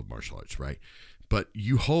love martial arts, right? But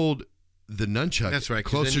you hold the nunchuck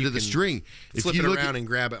closer to the string. Flip it around and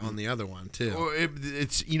grab it on the other one too. Or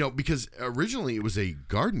it's because originally it was a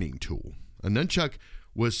gardening tool. A nunchuck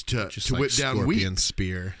was to whip down wheat.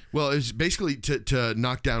 Spear. Well, it was basically to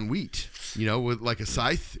knock down wheat. You know, with like a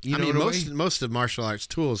scythe. You know, most of martial arts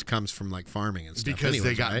tools comes from like farming and stuff. Because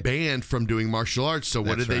they got banned from doing martial arts. So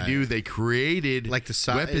what did they do? They created like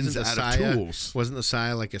the weapons out of tools. Wasn't the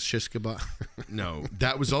saya like a shish kebab? No,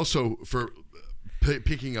 that was also for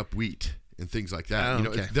picking up wheat and things like that. Oh,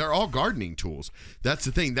 okay. They're all gardening tools. That's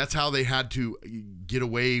the thing. That's how they had to get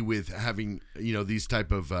away with having these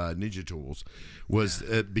type of ninja tools was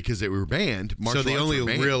because they were banned. So the only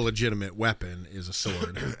real legitimate weapon is a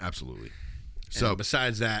sword. Absolutely. So and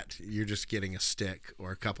besides that, you're just getting a stick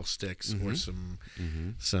or a couple sticks or some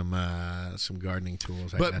gardening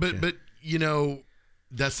tools. But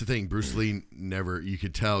that's the thing. Bruce Lee never. You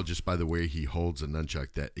could tell just by the way he holds a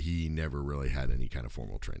nunchuck that he never really had any kind of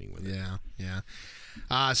formal training with it. Yeah.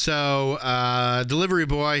 So delivery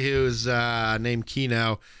boy who's named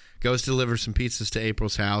Kino goes to deliver some pizzas to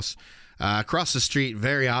April's house. Across the street,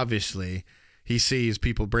 very obviously, he sees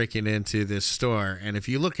people breaking into this store. And if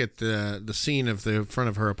you look at the scene of the front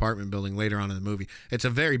of her apartment building later on in the movie, it's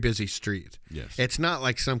a very busy street. Yes. It's not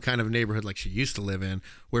like some kind of neighborhood like she used to live in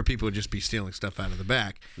where people would just be stealing stuff out of the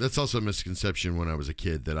back. That's also a misconception when I was a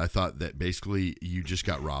kid that I thought that basically you just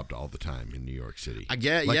got robbed all the time in New York City. I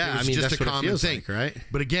get, like yeah. I mean, that's what it feels like, right?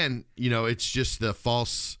 But again, it's just the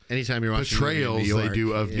false anytime you're watching portrayals York, they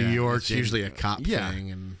do of New York. It's usually a cop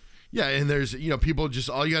thing. And yeah, and there's, people just,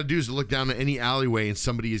 all you got to do is look down at any alleyway and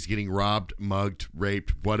somebody is getting robbed, mugged,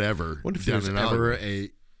 raped, whatever. What if there's ever a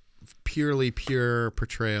pure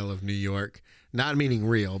portrayal of New York? Not meaning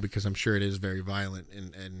real, because I'm sure it is very violent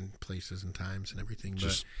in places and times and everything.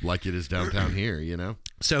 Just like it is downtown here,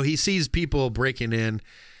 So he sees people breaking in.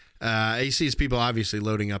 He sees people obviously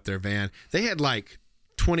loading up their van. They had like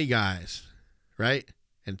 20 guys, right?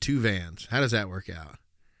 And 2 vans. How does that work out?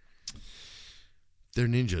 They're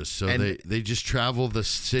ninjas, so they just travel the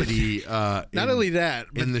city. Not only that,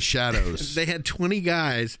 but in the shadows. They had 20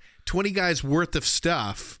 guys worth of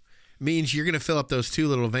stuff. Means you're going to fill up those 2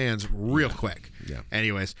 little vans real quick. Yeah.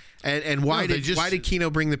 Anyways, and why did Kino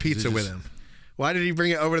bring the pizza with him? Why did he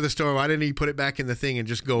bring it over to the store? Why didn't he put it back in the thing and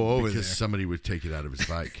just go over there? Because somebody would take it out of his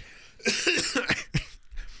bike.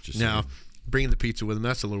 Now, bringing the pizza with him,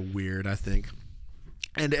 that's a little weird, I think.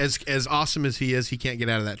 And as awesome as he is, he can't get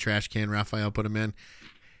out of that trash can Raphael put him in.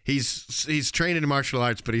 He's trained in martial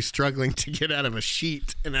arts, but he's struggling to get out of a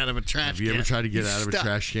sheet and out of a trash can. Have you ever tried to get out of a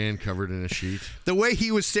trash can covered in a sheet? The way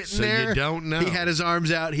he was sitting there, you don't know. He had his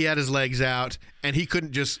arms out, he had his legs out, and he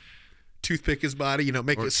couldn't just toothpick his body,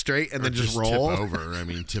 make it straight and then just roll. Tip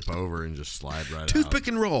over. Tip over and just slide right Toothpick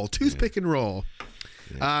and roll. Toothpick and roll.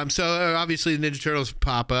 Yeah. So obviously the Ninja Turtles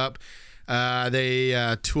pop up.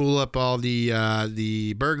 They tool up all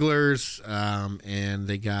the burglars, and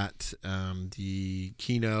they got the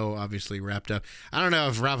Kino obviously wrapped up. I don't know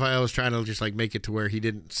if Raphael was trying to just make it to where he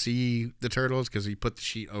didn't see the turtles because he put the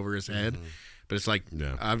sheet over his head. Mm-hmm. But it's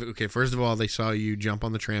okay, first of all, they saw you jump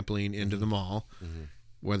on the trampoline into the mall,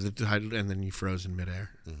 where the title, and then you froze in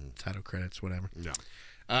midair. Title credits, whatever. Yeah.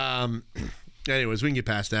 Anyways, we can get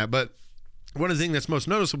past that, but. One of the things that's most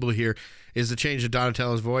noticeable here is the change of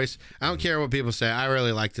Donatello's voice. I don't care what people say. I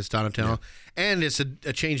really like this Donatello. Yeah. And it's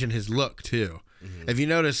a change in his look, too. Mm-hmm. If you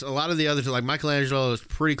notice, a lot of the others, like Michelangelo is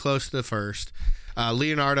pretty close to the first.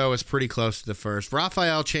 Leonardo is pretty close to the first.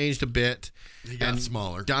 Raphael changed a bit. He got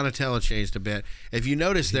smaller. Donatello changed a bit. If you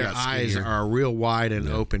notice, their eyes are real wide and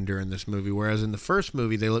open during this movie, whereas in the first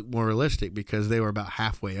movie, they look more realistic because they were about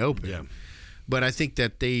halfway open. Yeah. But I think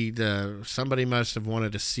that somebody must have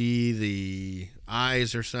wanted to see the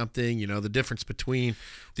eyes or something, the difference between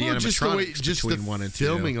the animatronics between 1 and 2.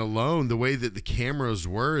 Filming alone, the way that the cameras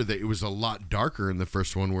were, that it was a lot darker in the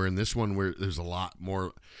first one, where in this one, where there's a lot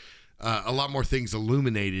more things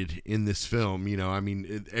illuminated in this film.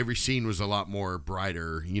 Every scene was a lot more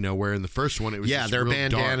brighter. Where in the first one it was their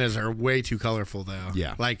bandanas are way too colorful though.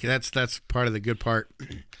 Yeah, that's part of the good part.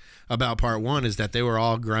 About part 1 is that they were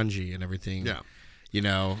all grungy and everything. Yeah.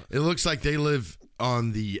 It looks like they live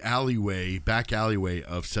on the back alleyway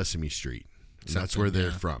of Sesame Street. That's where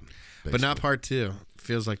they're from. Basically. But not part 2.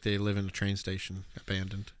 Feels like they live in a train station,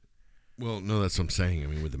 abandoned. Well, no, that's what I'm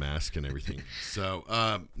saying. With the mask and everything. So,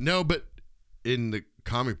 no, but in the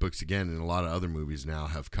comic books, again, and a lot of other movies now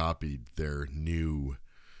have copied their new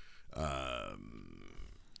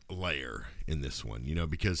layer in this one,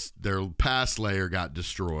 because their past layer got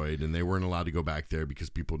destroyed and they weren't allowed to go back there because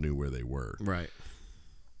people knew where they were. Right.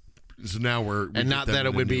 So now and not that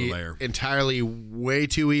it would be entirely way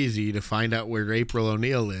too easy to find out where April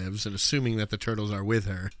O'Neil lives, and assuming that the turtles are with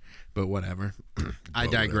her, but whatever. I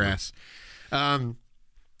digress.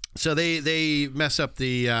 So they mess up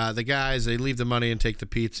the guys. They leave the money and take the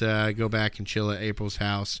pizza, go back and chill at April's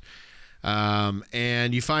house.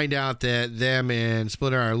 And you find out that them and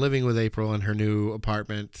Splinter are living with April in her new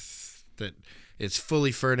apartment. That it's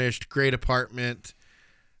fully furnished, great apartment.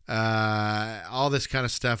 All this kind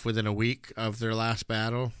of stuff within a week of their last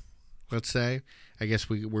battle, let's say. I guess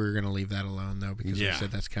we're going to leave that alone, though, because we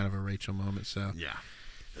said that's kind of a Rachel moment. So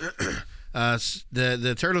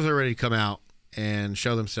the turtles are ready to come out and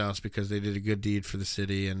show themselves because they did a good deed for the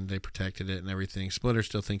city and they protected it and everything. Splinter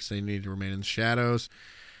still thinks they need to remain in the shadows.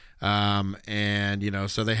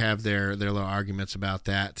 And so they have their little arguments about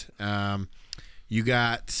that. You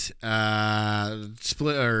got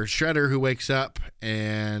Shredder, who wakes up,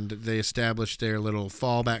 and they establish their little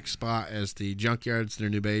fallback spot as the junkyard's their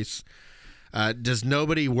new base. Does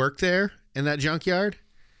nobody work there in that junkyard?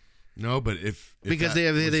 No, but because they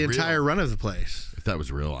have the entire run of the place. If that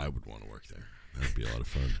was real, I would want to work there. That would be a lot of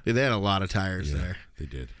fun. They had a lot of tires there. They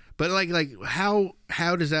did. But how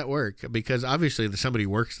does that work? Because obviously somebody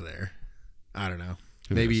works there. I don't know.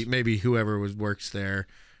 Maybe whoever works there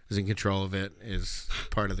is in control of it, is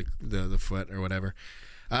part of the foot or whatever.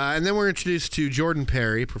 And then we're introduced to Jordan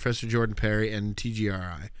Perry, Professor Jordan Perry, and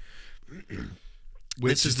TGRI.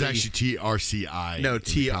 Which is actually TRCI. No, in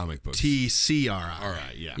the comic books. TCRI. All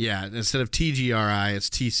right, yeah. Yeah, instead of TGRI, it's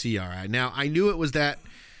TCRI. Now, I knew it was that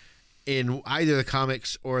in either the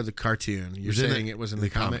comics or the cartoon. You're saying it was in the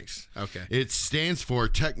comics? Okay. It stands for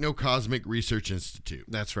Techno-Cosmic Research Institute.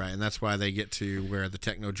 That's right, and that's why they get to where the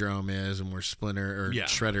Technodrome is and where Splinter or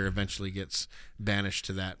Shredder eventually gets banished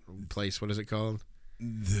to that place. What is it called?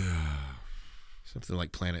 Something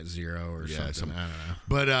like Planet Zero or something. I don't know.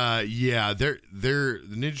 But the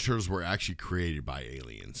Ninja Turtles were actually created by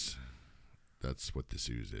aliens. That's what this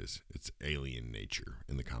ooze is. It's alien nature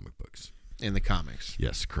in the comic books. In the comics.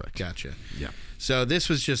 Yes, correct. Gotcha. Yeah. So this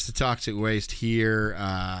was just the toxic waste here.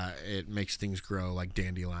 It makes things grow like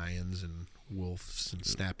dandelions and wolves and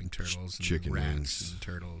snapping turtles and chicken rats wings. and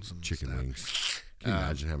turtles and chicken stuff. Wings. Can you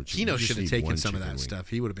imagine having chicken? Kino should have taken some of that stuff.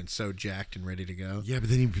 He would have been so jacked and ready to go. Yeah, but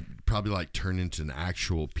then he'd probably turn into an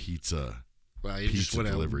actual pizza. Well,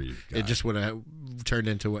 delivery guy. It just would have turned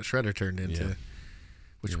into what Shredder turned into,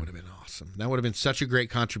 which would have been awesome. That would have been such a great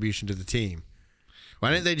contribution to the team. Why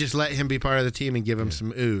didn't they just let him be part of the team and give him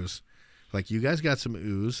some ooze? Like, you guys got some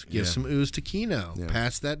ooze. Give some ooze to Kino. Yeah.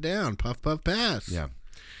 Pass that down. Puff, puff, pass. Yeah.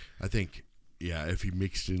 I think, if he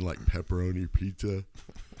mixed in like pepperoni pizza.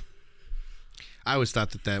 I always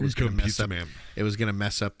thought that was going to mess up. Man. It was going to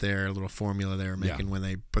mess up their little formula they were making when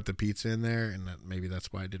they put the pizza in there, and maybe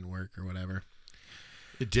that's why it didn't work or whatever.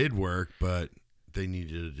 It did work, but they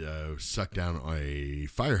needed to suck down a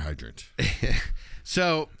fire hydrant.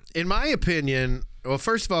 So, in my opinion, well,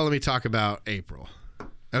 first of all, let me talk about April.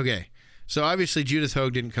 Okay. So, obviously, Judith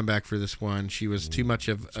Hoag didn't come back for this one. She was too much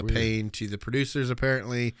of a pain to the producers,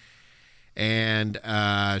 apparently. And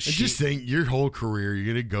I just think your whole career, you're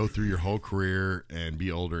going to go through your whole career and be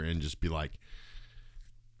older and just be like,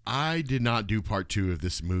 I did not do part 2 of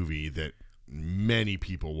this movie that many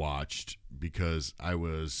people watched because I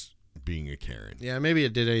was being a Karen. Yeah, maybe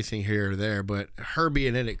it did anything here or there, but her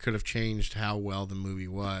being in it could have changed how well the movie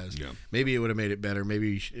was. Yeah. Maybe it would have made it better.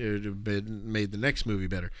 Maybe it would have made the next movie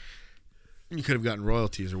better. You could have gotten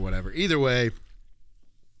royalties or whatever. Either way,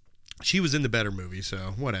 she was in the better movie,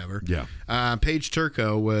 so whatever. Yeah. Paige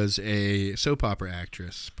Turco was a soap opera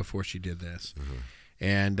actress before she did this. Mm-hmm.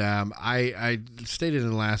 And I stated in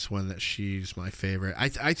the last one that she's my favorite.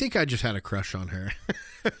 I think I just had a crush on her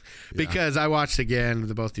because I watched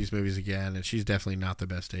both these movies again, and she's definitely not the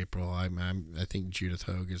best April. I think Judith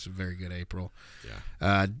Hoag is a very good April.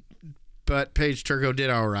 Yeah. But Paige Turco did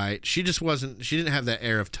all right. She just wasn't. She didn't have that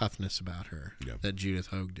air of toughness about her that Judith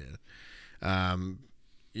Hoag did.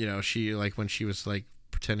 She when she was like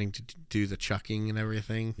pretending to do the chucking and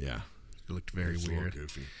everything. Yeah, it looked very weird.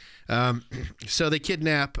 Goofy. So they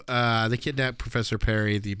kidnap Professor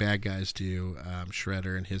Perry. The bad guys do,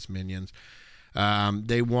 Shredder and his minions.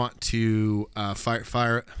 They want to fight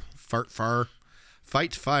fire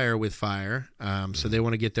with fire. So they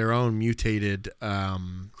want to get their own mutated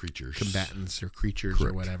creatures, combatants or creatures.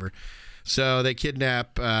 Correct. Or whatever. So they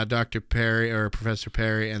kidnap Dr. Perry or Professor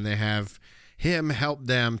Perry, and they have him help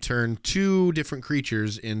them turn 2 different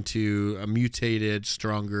creatures into mutated,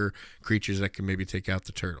 stronger creatures that can maybe take out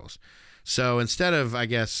the turtles. So instead of, I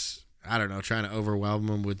guess, trying to overwhelm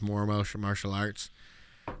them with more martial arts,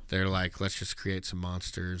 they're like, let's just create some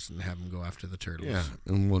monsters and have them go after the turtles. Yeah,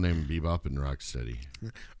 and we'll name them Bebop and Rocksteady.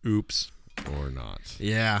 Oops. Or not.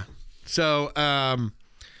 Yeah. So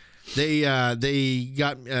they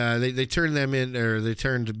turned them in, or they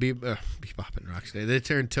turned Bebop and Rocksteady. They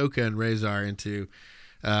turned Toka and Razor into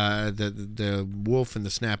the wolf and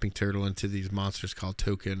the snapping turtle into these monsters called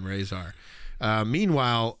Toka and Razor.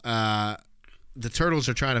 Meanwhile, the turtles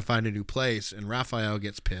are trying to find a new place, and Raphael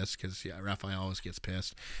gets pissed because Raphael always gets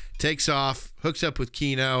pissed. Takes off, hooks up with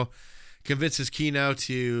Kino, convinces Kino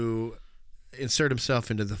to insert himself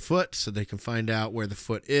into the foot so they can find out where the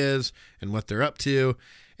foot is and what they're up to.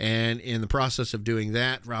 And in the process of doing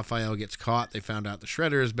that, Raphael gets caught. They found out the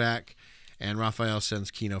Shredder is back, and Raphael sends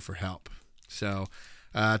Kino for help. So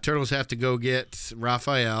Turtles have to go get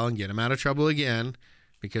Raphael and get him out of trouble again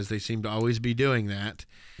because they seem to always be doing that.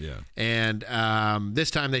 Yeah. And this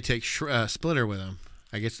time they take Splinter with them.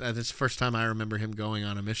 I guess that's the first time I remember him going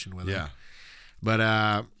on a mission with them. Yeah.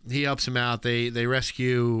 But he helps him out. They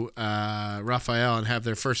rescue Raphael and have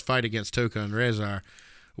their first fight against Toka and Razor,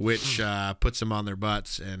 which puts them on their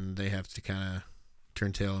butts, and they have to kind of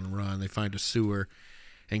turn tail and run. They find a sewer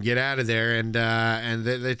and get out of there, and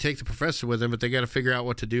they take the professor with them, but they got to figure out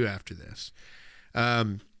what to do after this.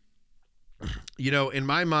 In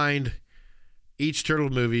my mind, each Turtle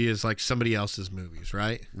movie is like somebody else's movies,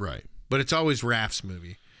 right? Right. But it's always Raph's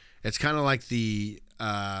movie. It's kind of like the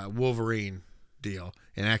Wolverine deal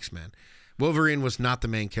in X-Men. Wolverine was not the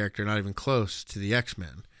main character, not even close to the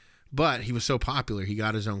X-Men. But he was so popular, he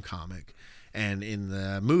got his own comic. And in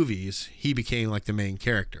the movies, he became like the main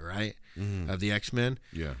character, right? Mm-hmm. Of the X-Men.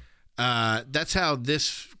 Yeah. That's how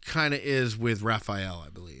this kind of is with Raphael, I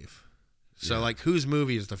believe. So, like, whose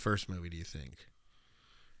movie is the first movie, do you think?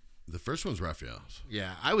 The first one's Raphael's.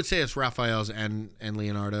 Yeah, I would say it's Raphael's and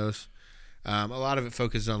Leonardo's. A lot of it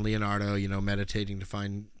focuses on Leonardo, meditating to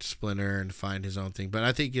find Splinter and to find his own thing. But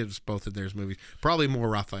I think it's both of their movies. Probably more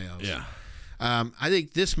Raphael's. Yeah. I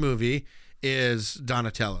think this movie is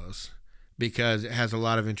Donatello's because it has a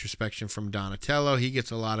lot of introspection from Donatello. He gets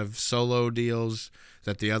a lot of solo deals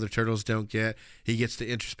that the other Turtles don't get. He gets the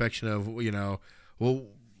introspection of,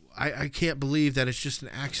 I can't believe that it's just an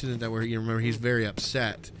accident that remember, he's very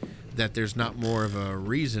upset that there's not more of a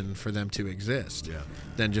reason for them to exist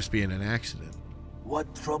than just being an accident.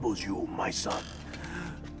 What troubles you, my son?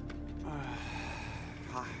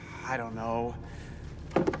 I don't know.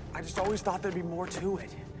 I just always thought there'd be more to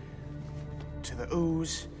it. To the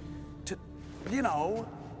ooze. To,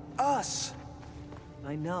 us.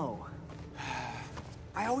 I know.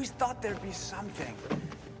 I always thought there'd be something.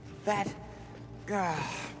 That...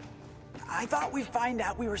 I thought we'd find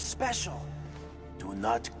out we were special. Do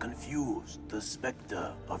not confuse the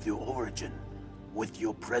specter of your origin with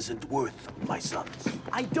your present worth, my sons.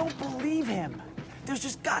 I don't believe him. There's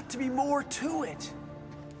just got to be more to it.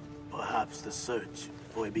 Perhaps the search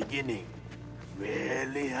for a beginning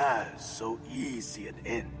rarely has so easy an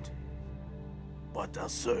end. But our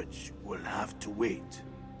search will have to wait.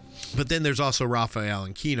 But then there's also Raphael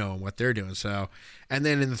and Kino and what they're doing. So, and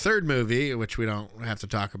then in the third movie, which we don't have to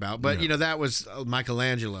talk about, but that was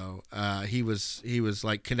Michelangelo. He was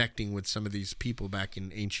like connecting with some of these people back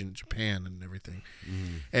in ancient Japan and everything.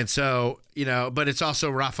 And so, but it's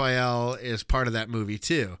also Raphael is part of that movie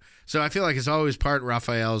too. So I feel like it's always part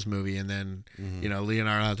Raphael's movie, and then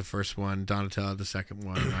Leonardo had the first one, Donatello had the second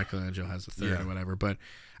one, Michelangelo has the third or whatever. But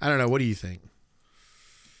I don't know. What do you think?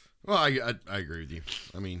 Well, I agree with you.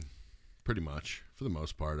 I mean, pretty much for the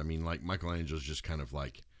most part. I mean, like Michelangelo's just kind of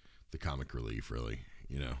like the comic relief, really.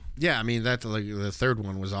 Yeah, I mean that like the third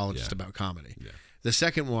one was all just about comedy. Yeah. The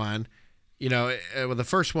second one, the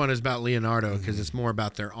first one is about Leonardo because it's more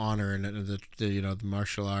about their honor and the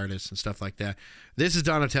martial artists and stuff like that. This is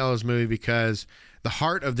Donatello's movie because the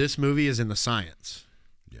heart of this movie is in the science.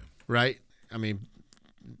 Yeah. Right. I mean,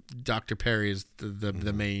 Dr. Perry is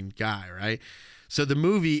the main guy, right? So the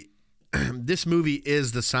movie, this movie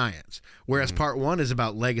is the science, whereas part one is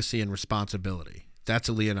about legacy and responsibility. That's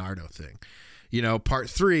a Leonardo thing. Part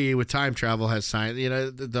three with time travel has science.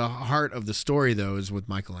 The heart of the story, though, is with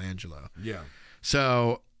Michelangelo. Yeah.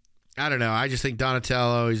 So, I don't know. I just think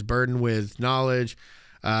Donatello, he's burdened with knowledge,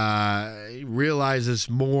 he realizes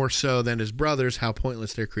more so than his brothers how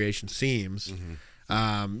pointless their creation seems.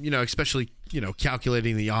 Especially,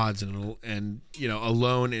 calculating the odds and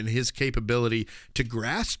alone in his capability to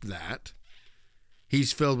grasp that,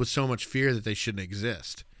 he's filled with so much fear that they shouldn't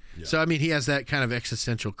exist. Yeah. So, I mean, he has that kind of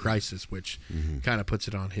existential crisis, which kind of puts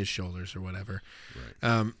it on his shoulders or whatever.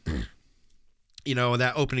 Right.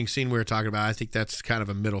 That opening scene we were talking about, I think that's kind of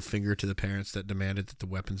a middle finger to the parents that demanded that the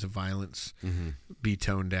weapons of violence be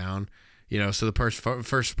toned down. So the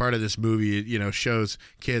first part of this movie, shows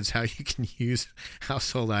kids how you can use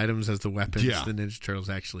household items as the weapons the Ninja Turtles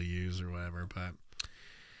actually use or whatever. But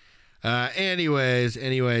anyways.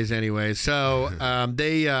 So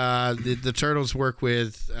the Turtles work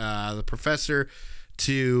with the professor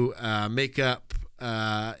to make up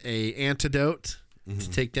a antidote to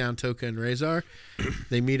take down Toka and Razor.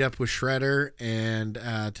 They meet up with Shredder and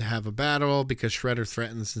to have a battle because Shredder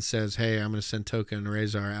threatens and says, "Hey, I'm going to send Toka and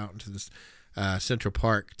Razor out into this Central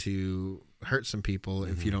Park to hurt some people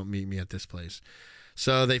if you don't meet me at this place."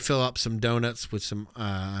 So they fill up some donuts with some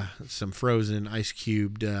frozen ice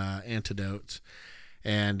cubed antidotes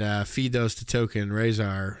and feed those to Toka and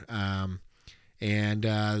Razor. And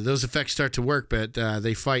those effects start to work, but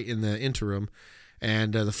they fight in the interim.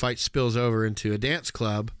 And the fight spills over into a dance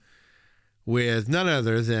club with none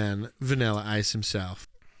other than Vanilla Ice himself.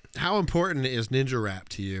 How important is ninja rap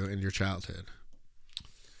to you in your childhood?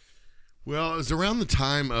 Well, it was around the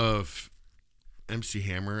time of MC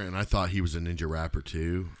Hammer, and I thought he was a ninja rapper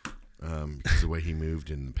too, because of the way he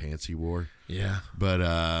moved in the pants he wore. Yeah. But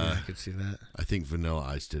I could see that. I think Vanilla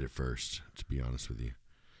Ice did it first, to be honest with you.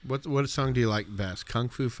 What song do you like best? Kung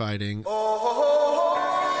Fu Fighting.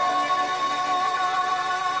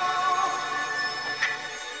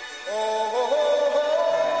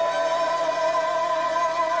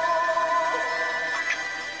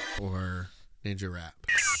 Or ninja rap.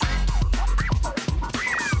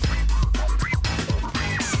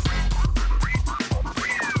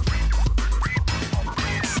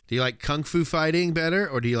 Do you like Kung Fu Fighting better,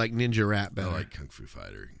 or do you like ninja rap better? I like Kung Fu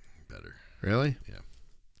Fighter better. Really? Yeah.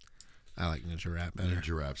 I like ninja rap better.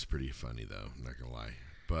 Ninja rap's pretty funny, though. I'm not gonna lie.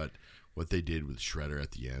 But what they did with Shredder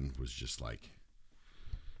at the end was just like,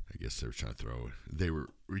 I guess they were trying to throw. They were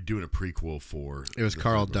doing a prequel for. It was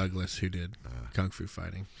Carl Douglas who did Kung Fu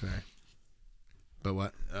Fighting. Sorry. But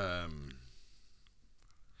what? Oh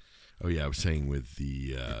yeah, I was saying with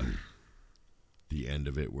the end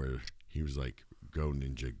of it where he was like, go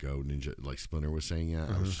ninja, like Splinter was saying that.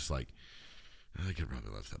 I was just like, I could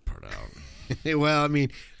probably left that part out. Well, I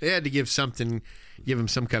mean, they had to give him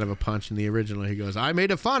some kind of a punch in the original. He goes, "I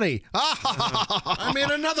made a funny." I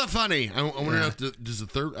made another funny. I wonder after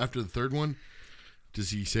the third one,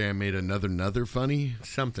 does he say I made another funny?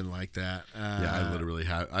 Something like that. Yeah, I literally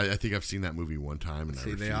have. I think I've seen that movie one time and I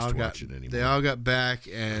refuse to watch it anymore. They all got back,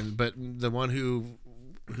 but the one who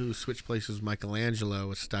switched places with Michelangelo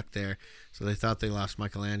was stuck there, so they thought they lost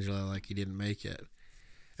Michelangelo, like he didn't make it.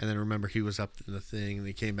 And then remember, he was up in the thing, and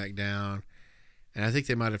he came back down. And I think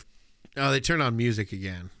they might have Oh, they turned on music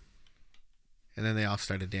again. And then they all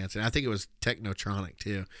started dancing. I think it was Technotronic,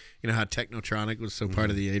 too. You know how Technotronic was so part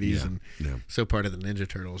of the 80s and so part of the Ninja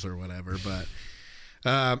Turtles or whatever. But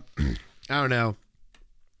I don't know.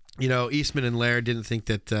 You know, Eastman and Laird didn't think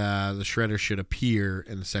that the Shredder should appear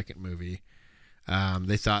in the second movie.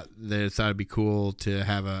 They thought it'd be cool to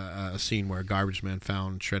have a scene where a garbage man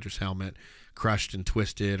found Shredder's helmet crushed and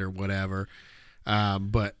twisted or whatever.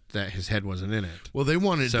 But that his head wasn't in it. Well, they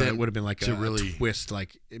wanted so them it would have been like to a really twist,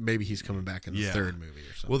 like maybe he's coming back in the third movie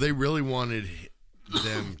or something. Well, they really wanted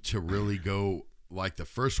them to really go like the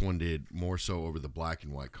first one did, more so over the black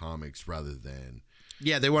and white comics rather than.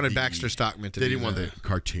 Yeah, they wanted Baxter Stockman to. They didn't want the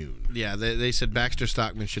cartoon. Yeah, they said Baxter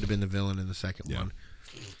Stockman should have been the villain in the second one.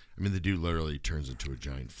 I mean, the dude literally turns into a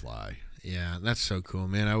giant fly. Yeah, that's so cool,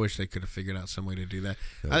 man. I wish they could have figured out some way to do that.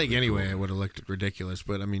 I think anyway it would have looked ridiculous,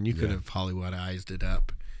 but I mean, you could have Hollywoodized it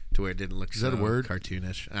up to where it didn't look that a word?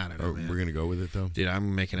 cartoonish. I don't know, man. We're gonna go with it though. Dude,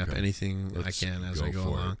 I'm making up anything I can as I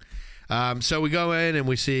go along. So we go in and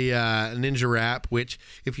we see Ninja Rap, which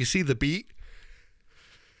if you see the beat,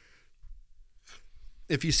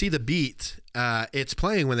 it's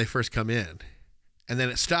playing when they first come in. And then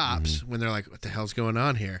it stops when they're like, what the hell's going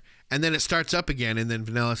on here? And then it starts up again, and then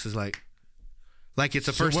Vanellis is like it's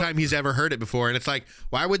the first time he's ever heard it before. And it's like,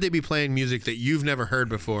 why would they be playing music that you've never heard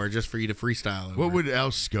before just for you to freestyle over? What would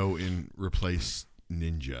else go and replace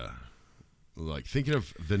Ninja? Like, thinking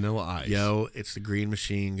of Vanilla Ice. Yo, it's the Green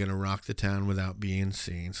Machine gonna rock the town without being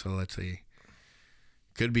seen. So let's see.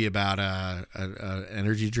 Could be about a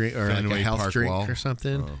energy drink or like a health Park drink Wall. or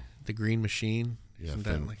something. Oh. The Green Machine. Yeah, Isn't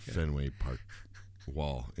that like Fenway Park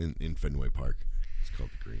Wall in Fenway Park. It's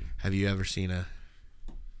called the Green. Have you ever seen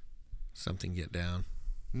something get down?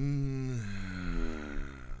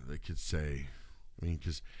 They could say. I mean,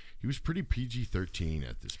 because he was pretty PG-13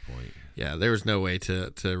 at this point. Yeah, there was no way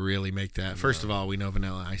to really make that. First of all, we know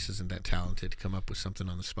Vanilla Ice isn't that talented to come up with something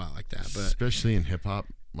on the spot like that. But especially in hip-hop,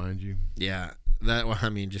 mind you. Yeah, I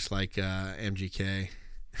mean, just like MGK.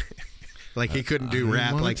 Like he couldn't do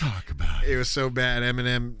rap. Like talk about it was so bad.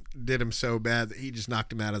 Eminem did him so bad that he just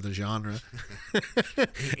knocked him out of the genre.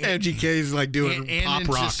 MGK's like doing pop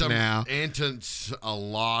rock now. And to a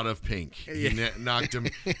lot of Pink. He knocked him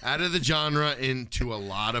out of the genre into a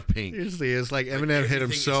lot of Pink. Seriously, it's like Eminem hit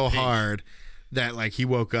him so hard that like he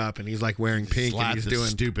woke up and he's like wearing pink and he's doing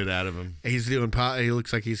stupid out of him. He's doing he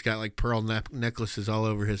looks like he's got like pearl necklaces all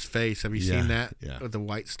over his face. Have you seen that? Yeah. With the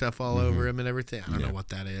white stuff all over him and everything. I don't know what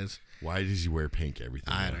that is. Why does he wear pink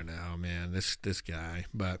everything? I don't know, man. This guy.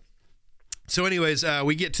 But so anyways,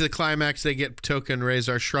 we get to the climax. They get Toka and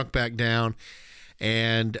Razor shrunk back down,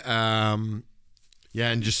 and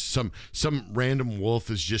and just some random wolf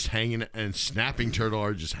is just hanging, and Snapping Turtle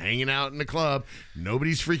are just hanging out in the club.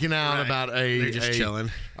 Nobody's freaking out about They're just chilling.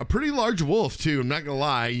 A pretty large wolf too. I'm not gonna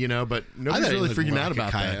lie, but nobody's really freaking out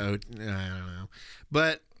about that. I don't know,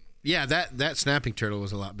 but yeah, that Snapping Turtle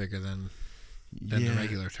was a lot bigger than the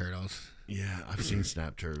regular turtles. Yeah, I've seen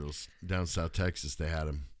snap turtles down South Texas. They had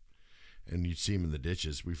them, and you'd see them in the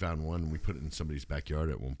ditches. We found one. And we put it in somebody's backyard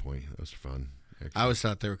at one point. That was fun. Actually. I always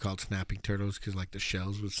thought they were called snapping turtles because like the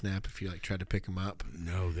shells would snap if you like tried to pick them up.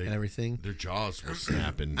 No, and everything. Their jaws will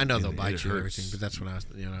snap. And I know they'll bite you and everything, but that's when I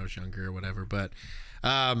was younger or whatever. But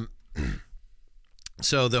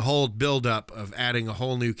so the whole build-up of adding a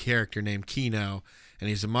whole new character named Kino, and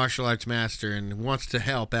he's a martial arts master and wants to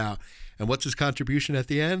help out. And what's his contribution at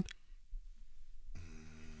the end?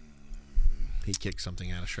 He kicks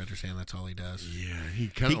something out of Shredder's hand. That's all he does. Yeah,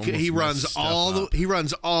 he runs all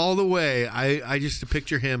the way. I just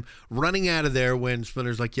picture him running out of there when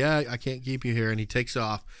Splinter's like, "Yeah, I can't keep you here," and he takes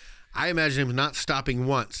off. I imagine him not stopping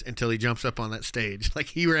once until he jumps up on that stage. Like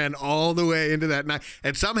he ran all the way into that night,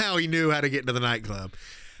 and somehow he knew how to get into the nightclub.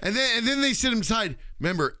 And then they sit him aside.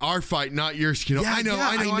 Remember, our fight, not yours, kiddo. Yeah, I know.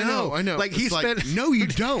 Like no, you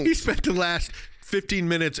don't. He spent the last 15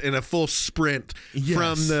 minutes in a full sprint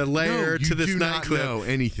from the lair to this nightclub. Not know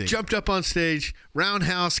anything. Jumped up on stage,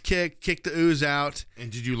 roundhouse kicked the ooze out.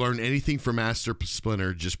 And did you learn anything from Master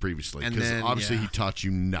Splinter just previously? Because obviously he taught you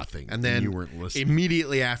nothing. And then you weren't listening.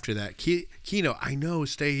 Immediately after that, Kino, I know,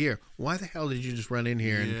 stay here. Why the hell did you just run in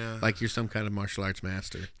here and like you're some kind of martial arts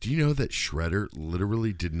master? Do you know that Shredder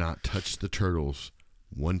literally did not touch the turtles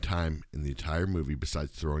one time in the entire movie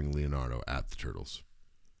besides throwing Leonardo at the turtles?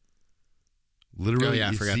 Literally,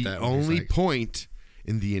 I forgot it's that the only point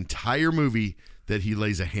in the entire movie that he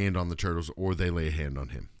lays a hand on the turtles or they lay a hand on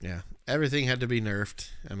him. Yeah. Everything had to be nerfed.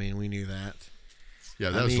 I mean, we knew that. Yeah,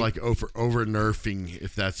 that was like over nerfing,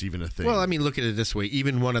 if that's even a thing. Well, I mean, look at it this way.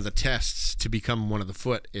 Even one of the tests to become one of the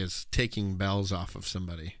Foot is taking bells off of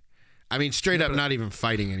somebody. I mean, straight up, not even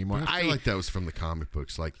fighting anymore. I feel like that was from the comic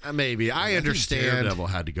books. Like maybe I understand. Daredevil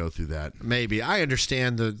had to go through that. Maybe I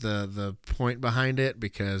understand the point behind it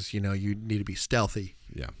because you need to be stealthy.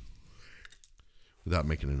 Yeah. Without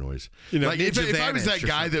making a noise. Like if I was that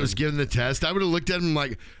guy that was given the test, I would have looked at him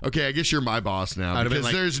like, okay, I guess you're my boss now.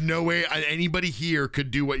 Because there's no way anybody here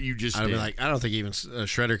could do what you just did. I'd be like, I don't think even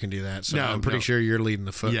Shredder can do that. So I'm pretty sure you're leading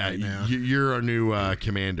the foot right now. You're our new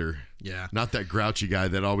commander. Yeah. Not that grouchy guy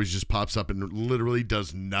that always just pops up and literally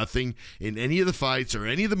does nothing in any of the fights or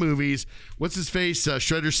any of the movies. What's his face?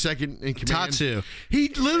 Shredder's second in command. Tatsu. He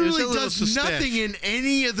literally does nothing in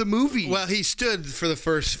any of the movies. Well, he stood for the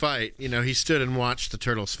first fight. He stood and watched the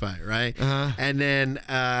Turtles fight, right? Uh-huh. And then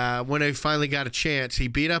when they finally got a chance, he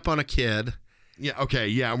beat up on a kid. Yeah, okay,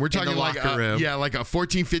 yeah. And we're talking like like a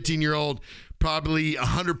 14, 15-year-old, probably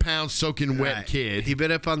 100-pound soaking wet kid. He beat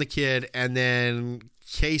up on the kid, and then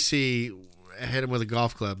Casey hit him with a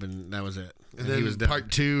golf club, and that was it. And then he was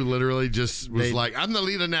part 2 literally just was like, I'm the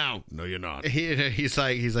leader now. No, you're not. He's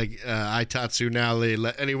like, I Tatsu now lead.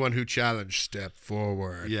 Let anyone who challenge step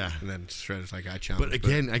forward. Yeah. And then Shredder's like, I challenge. But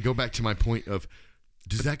again, I go back to my point of,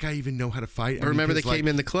 does that guy even know how to fight? Remember they came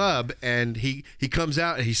in the club, and he comes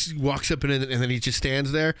out, and he walks up, and then he just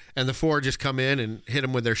stands there, and the 4 just come in and hit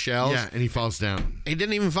him with their shells. Yeah, and he falls down. He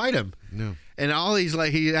didn't even fight him. No. And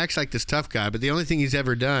he acts like this tough guy, but the only thing he's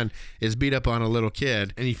ever done is beat up on a little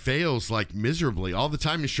kid. And he fails like miserably all the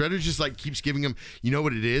time. And Shredder just like keeps giving him, you know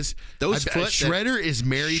what it is? Shredder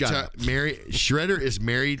is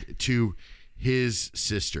married to his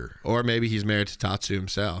sister. Or maybe he's married to Tatsu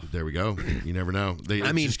himself. There we go. You never know.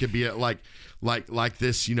 Just could be like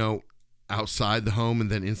this, outside the home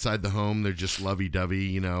and then inside the home, they're just lovey-dovey,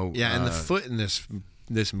 Yeah, and the foot in this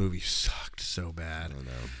movie sucked so bad. I don't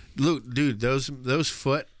know. Look, dude, those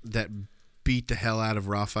foot that beat the hell out of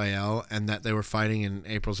Raphael and that they were fighting in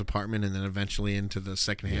April's apartment and then eventually into the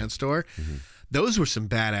secondhand store, those were some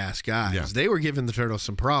badass guys. Yeah. They were giving the Turtles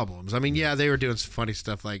some problems. I mean, they were doing some funny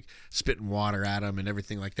stuff like spitting water at them and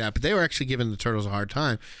everything like that, but they were actually giving the Turtles a hard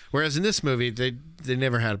time. Whereas in this movie, they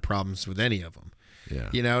never had problems with any of them. Yeah.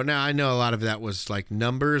 Now I know a lot of that was like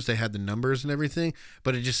numbers. They had the numbers and everything,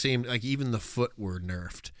 but it just seemed like even the foot were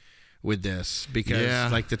nerfed with this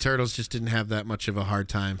because like the Turtles just didn't have that much of a hard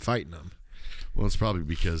time fighting them. Well, it's probably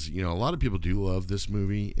because, a lot of people do love this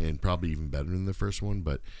movie and probably even better than the first one,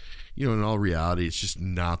 but in all reality, it's just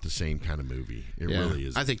not the same kind of movie. It really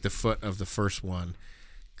is. I think the foot of the first one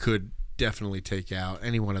could definitely take out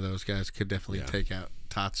any one of those guys could definitely take out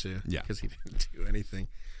Tatsu because he didn't do anything.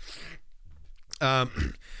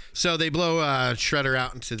 So they blow Shredder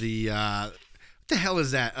out into the what the hell is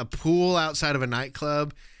that? A pool outside of a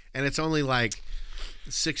nightclub, and it's only like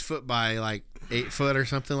 6 foot by like 8 foot or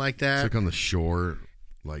something like that. It's like on the shore,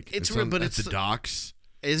 like it's at the docks.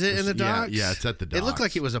 Is it in the docks? Yeah, it's at the docks. It looked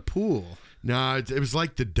like it was a pool. No, it was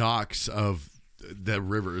like the docks of the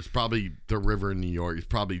river. It's probably the river in New York. It's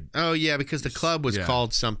probably because the club was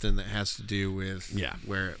called something that has to do with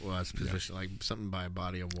where it was positioned, like something by a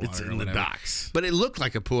body of water. It's in or whatever. the docks, but it looked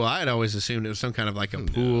like a pool. I had always assumed it was some kind of like a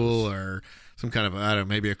pool or some kind of, I don't know,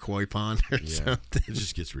 maybe a koi pond or something. It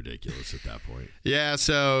just gets ridiculous at that point. Yeah,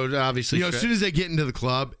 so obviously, as soon as they get into the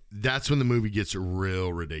club, that's when the movie gets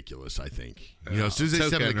real ridiculous. I think. As soon as they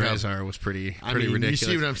step in the club, Razor was pretty ridiculous. You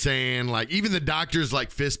see what I'm saying? Like even the doctor's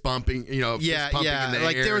like fist bumping. Fist pumping in the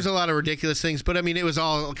like air. there was a lot of ridiculous things, but I mean, it was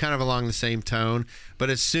all kind of along the same tone.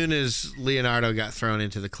 But as soon as Leonardo got thrown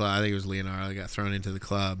into the club, I think it was Leonardo got thrown into the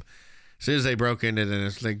club. As soon as they broke into it, and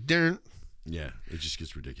it's like, darn. Yeah, it just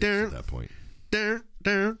gets ridiculous at that point. Yo,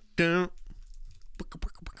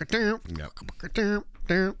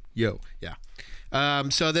 yeah.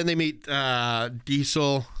 So then they meet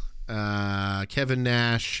Diesel, Kevin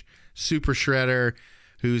Nash, Super Shredder,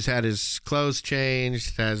 who's had his clothes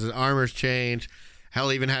changed, has his armors changed,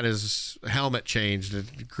 hell, even had his helmet changed.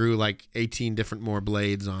 It grew like 18 different more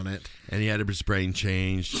blades on it. And he had his brain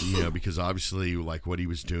changed, because obviously like what he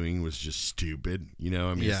was doing was just stupid.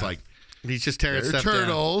 It's like he's just tearing stuff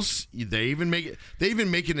turtles. Down. They even make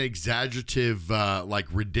an exaggerative, like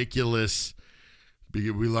ridiculous.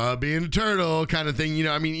 We love being a turtle kind of thing.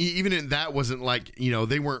 Even that wasn't like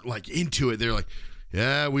they weren't like into it. They're like,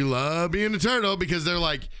 yeah, we love being a turtle because they're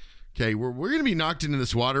like, okay, we're gonna be knocked into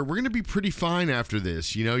this water. We're gonna be pretty fine after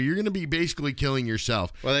this. You're gonna be basically killing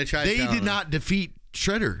yourself. Well, they did not defeat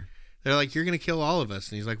Shredder. They're like, you're gonna kill all of us,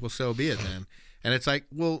 and he's like, well, so be it then. And it's like,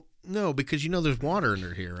 well. No, because there's water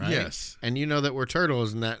under here, right? Yes. And that we're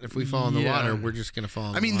turtles and that if we fall in the water, we're just going to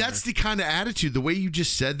fall in the water. That's the kind of attitude. The way you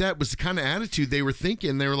just said that was the kind of attitude they were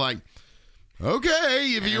thinking. They were like,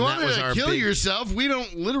 Okay, if you want that was to our kill big- yourself, we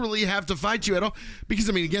don't literally have to fight you at all. Because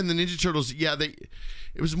I mean, again, the Ninja Turtles,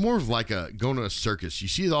 it was more of like going to a circus. You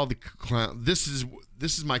see all the clown. This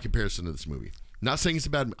is my comparison to this movie. Not saying it's a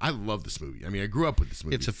bad. I love this movie. I mean, I grew up with this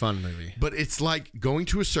movie. It's a fun movie, but it's like going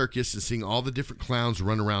to a circus and seeing all the different clowns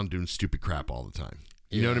run around doing stupid crap all the time.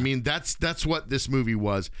 You know what I mean? That's what this movie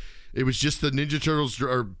was. It was just the Ninja Turtles,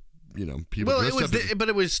 or people. Well, but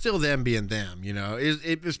it was still them being them.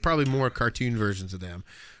 It was probably more cartoon versions of them,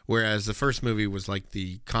 whereas the first movie was like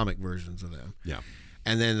the comic versions of them. Yeah.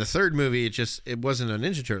 And then the third movie, it wasn't a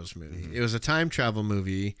Ninja Turtles movie. Mm-hmm. It was a time travel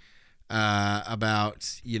movie about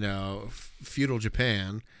feudal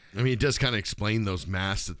Japan. I mean, it does kind of explain those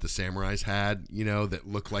masks that the samurais had, that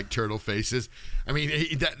look like turtle faces. I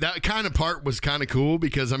mean, that kind of part was kind of cool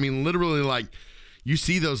because, I mean, literally, like, you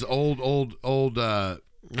see those old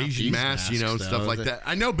Asian masks, and stuff like that.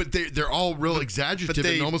 I know, but they're all real exaggerative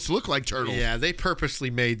and almost look like turtles. Yeah, they purposely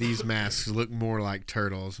made these masks look more like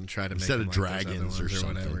turtles and try to instead make of them dragons like or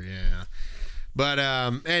something. Whatever. Yeah. But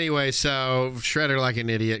anyway, so Shredder, like an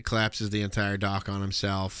idiot, collapses the entire dock on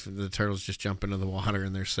himself. The turtles just jump into the water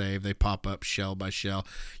and they're saved. They pop up shell by shell.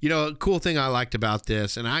 A cool thing I liked about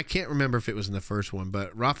this, and I can't remember if it was in the first one,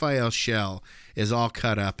 but Raphael's shell is all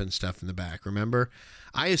cut up and stuff in the back. Remember?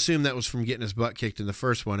 I assume that was from getting his butt kicked in the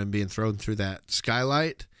first one and being thrown through that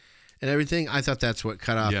skylight and everything. I thought that's what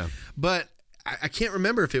cut off. Yeah. But I can't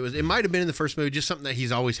remember if it might have been in the first movie, just something that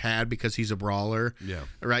he's always had because he's a brawler. Yeah.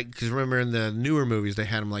 Right? Because remember in the newer movies, they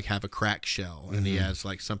had him like have a cracked shell and he has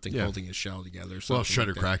like something holding his shell together. Well,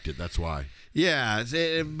 Shredder cracked it. That's why. Yeah.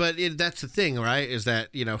 But that's the thing, right? Is that,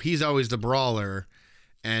 he's always the brawler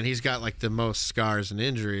and he's got like the most scars and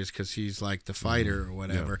injuries because he's like the fighter or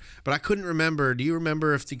whatever. Yeah. But I couldn't remember. Do you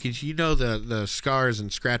remember because the scars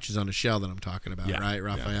and scratches on the shell that I'm talking about, right,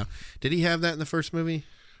 Raphael? Yeah. Did he have that in the first movie?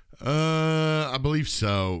 I believe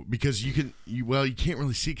so because you can't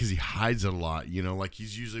really see because he hides it a lot. Like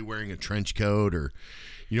he's usually wearing a trench coat or,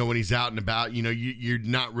 when he's out and about, you're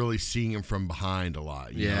not really seeing him from behind a lot.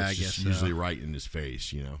 I guess guess usually right in his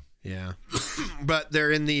face. Yeah, but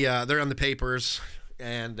they're on the papers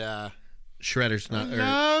and Shredder's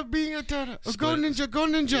not. Being a turtle. Go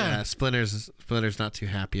ninja. Yeah, Splinter's not too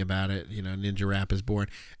happy about it. Ninja Rap is born.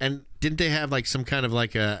 And didn't they have like some kind of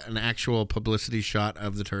like an actual publicity shot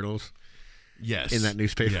of the turtles? Yes. In that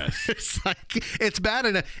newspaper. Yes. It's like, it's bad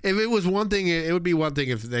enough. If it was one thing, it would be one thing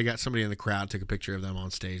if they got somebody in the crowd, took a picture of them on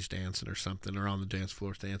stage dancing or something, or on the dance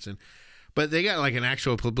floor dancing. But they got like an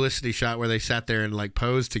actual publicity shot where they sat there and like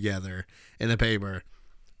posed together in the paper.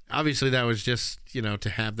 Obviously, that was just, to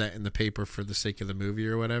have that in the paper for the sake of the movie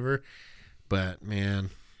or whatever. But, man,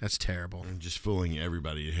 that's terrible. And just fooling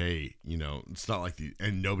everybody. Hey, it's not like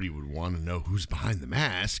and nobody would want to know who's behind the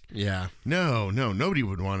mask. Yeah. No, nobody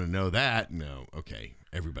would want to know that. No, okay.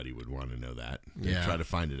 Everybody would want to know that. Yeah. Try to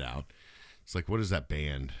find it out. It's like, what is that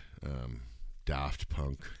band? Daft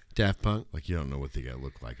Punk. Like, you don't know what they got to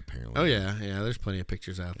look like, apparently. Oh, yeah. Yeah, there's plenty of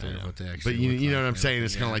pictures out there of what they actually But look you know like what I'm saying?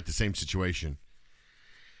 It's kind of like the same situation.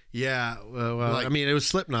 Yeah, well, like, I mean, it was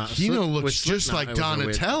Slipknot. Kino looks just like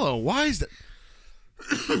Donatello. Why is that?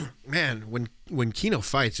 Man, when Kino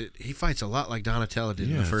fights, he fights a lot like Donatello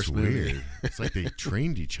did in the first movie. Weird. It's like they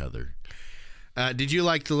trained each other. Did you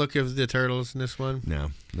like the look of the turtles in this one?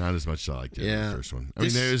 No, not as much as I liked it in the first one. I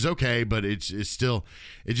mean, it was okay, but it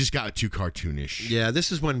just got too cartoonish. Yeah,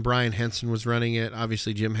 this is when Brian Henson was running it.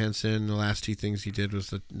 Obviously, Jim Henson, the last two things he did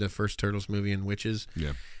was the first Turtles movie and Witches.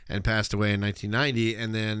 Yeah. And passed away in 1990,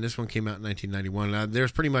 and then this one came out in 1991. There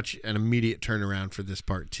was pretty much an immediate turnaround for this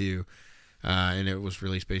part too, and it was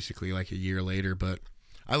released basically like a year later. But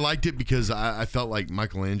I liked it because I felt like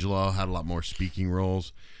Michelangelo had a lot more speaking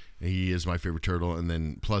roles. He is my favorite turtle, and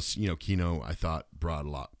then plus Kino I thought brought a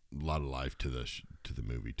lot of life to the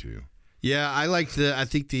movie too. Yeah, I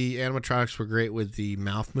think the animatronics were great with the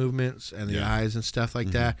mouth movements and the eyes and stuff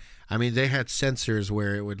like that. I mean, they had sensors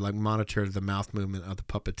where it would like monitor the mouth movement of the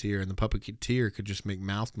puppeteer, and the puppeteer could just make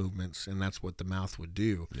mouth movements, and that's what the mouth would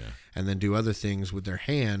do. Yeah. And then do other things with their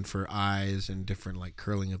hand for eyes and different like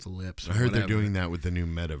curling of the lips. I heard they're doing that with the new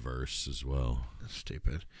metaverse as well. That's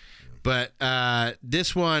stupid. But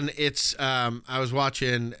this one, it's I was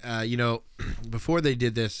watching, before they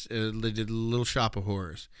did this, they did Little Shop of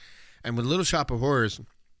Horrors. And with Little Shop of Horrors,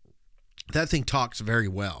 that thing talks very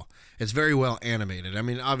well. It's very well animated. I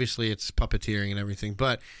mean, obviously it's puppeteering and everything,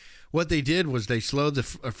 but what they did was they slowed the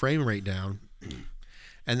frame rate down,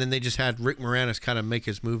 and then they just had Rick Moranis kind of make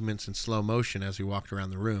his movements in slow motion as he walked around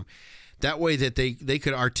the room. That way that they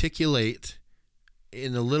could articulate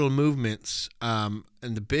in the little movements and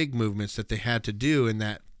the big movements that they had to do in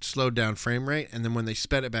that slowed down frame rate, and then when they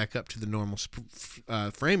sped it back up to the normal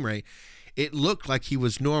frame rate, it looked like he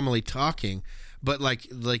was normally talking, but like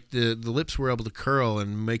the lips were able to curl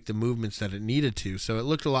and make the movements that it needed to. So it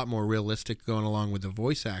looked a lot more realistic going along with the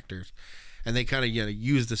voice actors. And they kind of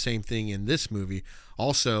used the same thing in this movie.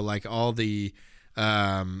 Also, like all the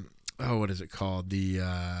what is it called? The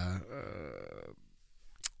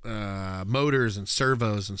motors and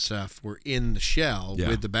servos and stuff were in the shell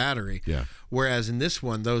with the battery. Yeah. Whereas in this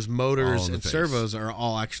one, those motors and servos are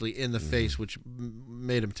all actually in the face, which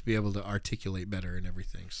made him to be able to articulate better and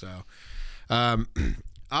everything. So,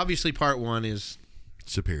 obviously, part one is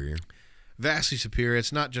superior, vastly superior.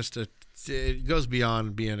 It's not just it goes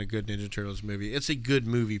beyond being a good Ninja Turtles movie. It's a good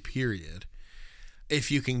movie, period.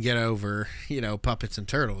 If you can get over, puppets and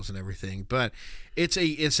turtles and everything, but it's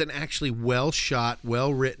an actually well shot,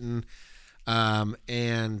 well written,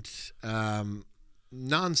 and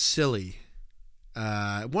non-silly.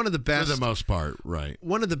 One of the best, for the most part, right?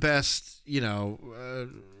 One of the best,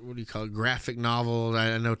 what do you call it? Graphic novels.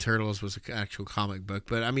 I know Turtles was an actual comic book,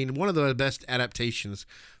 but I mean, one of the best adaptations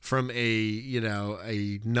from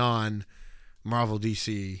a non-Marvel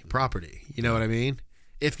DC property. You know what I mean?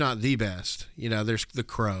 If not the best. There's The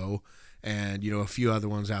Crow and, a few other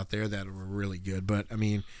ones out there that were really good. But, I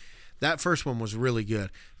mean, that first one was really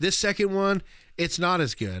good. This second one, it's not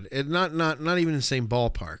as good. It's not even in the same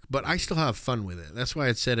ballpark. But I still have fun with it. That's why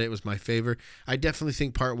I said it was my favorite. I definitely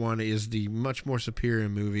think part one is the much more superior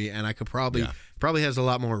movie. And I could probably has a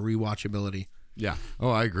lot more rewatchability. Yeah.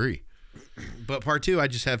 Oh, I agree. But part two, I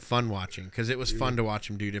just had fun watching because it was fun to watch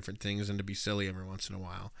him do different things and to be silly every once in a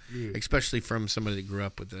while, especially from somebody that grew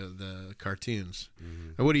up with the cartoons.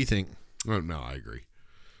 What do you think? Oh, no, I agree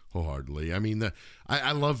wholeheartedly. I mean,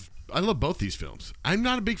 I love both these films. I'm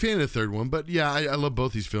not a big fan of the third one, but yeah, I love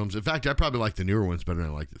both these films. In fact, I probably like the newer ones better than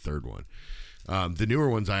I like the third one. The newer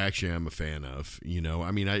ones I actually am a fan of.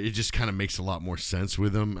 I mean, it just kind of makes a lot more sense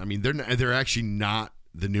with them. I mean, they're actually not,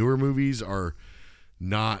 the newer movies are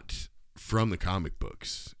not from the comic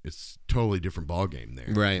books. It's totally different ballgame there.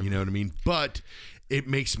 Right. You know what I mean? But it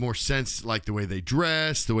makes more sense, like the way they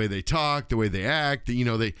dress, the way they talk, the way they act.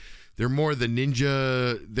 They're more the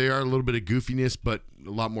ninja. They are a little bit of goofiness, but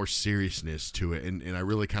a lot more seriousness to it. And I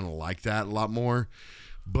really kind of like that a lot more.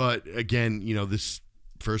 But again, this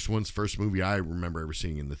first movie I remember ever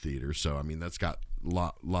seeing in the theater. So, I mean, that's got a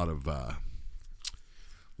lot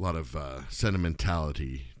of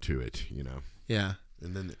sentimentality to it, Yeah.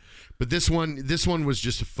 And then, but this one was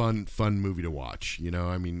just a fun movie to watch.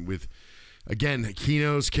 I mean, with, again,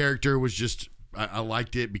 Kino's character was just, I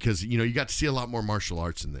liked it because, you got to see a lot more martial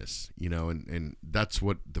arts in this, and that's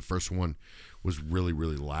what the first one was really,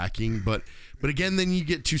 really lacking. But again, then you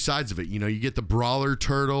get two sides of it. You get the brawler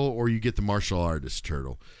turtle or you get the martial artist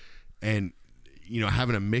turtle. And,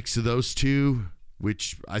 having a mix of those two,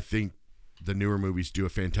 which I think the newer movies do a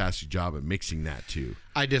fantastic job at mixing that too.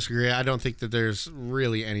 I disagree. I don't think that there's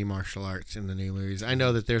really any martial arts in the new movies. I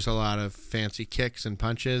know that there's a lot of fancy kicks and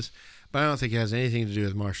punches, but I don't think it has anything to do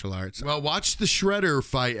with martial arts. Well, watch the Shredder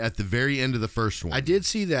fight at the very end of the first one. I did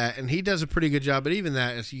see that, and he does a pretty good job, but even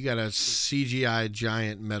that is, you got a CGI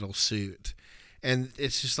giant metal suit. And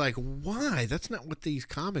it's just like, why? That's not what these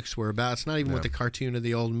comics were about. It's not even what the cartoon of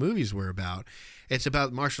the old movies were about. It's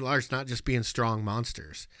about martial arts not just being strong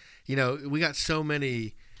monsters. We got so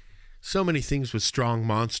many things with strong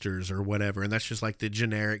monsters or whatever, and that's just like the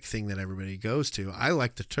generic thing that everybody goes to. I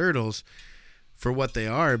like the Turtles for what they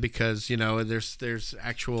are because, there's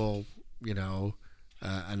actual,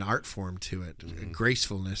 an art form to it, a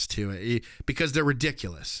gracefulness to it, because they're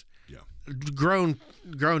ridiculous. Grown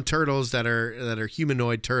turtles that are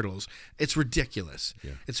humanoid turtles. It's ridiculous.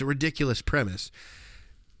 Yeah. It's a ridiculous premise.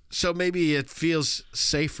 So maybe it feels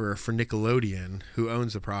safer for Nickelodeon, who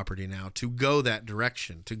owns the property now, to go that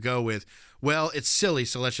direction, to go with, well, it's silly,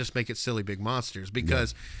 so let's just make it silly big monsters,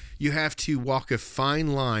 because you have to walk a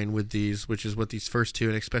fine line with these, which is what these first two,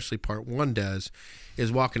 and especially part one does,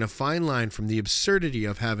 is walking a fine line from the absurdity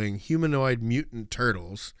of having humanoid mutant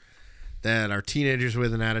turtles that are teenagers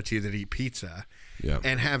with an attitude that eat pizza,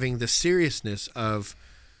 and having the seriousness of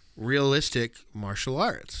realistic martial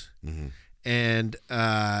arts. Mm-hmm. And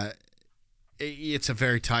it's a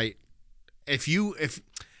very tight. If you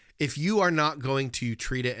are not going to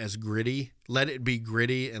treat it as gritty, let it be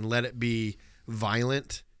gritty and let it be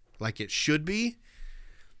violent like it should be,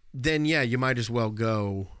 then you might as well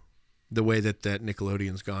go the way that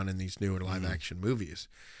Nickelodeon's gone in these newer live action movies,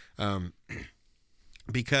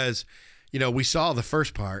 because we saw the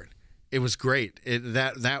first part. It was great.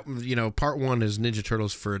 Part one is Ninja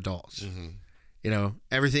Turtles for adults. Mm-hmm.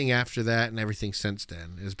 Everything after that and everything since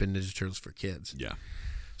then has been Ninja Turtles for kids. Yeah.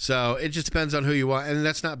 So it just depends on who you want, and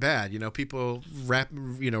that's not bad. People rip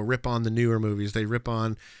on the newer movies. They rip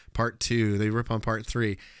on part 2. They rip on part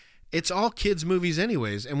 3. It's all kids' movies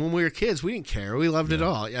anyways. And when we were kids, we didn't care. We loved it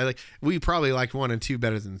all. We probably liked 1 and 2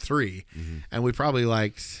 better than 3. And we probably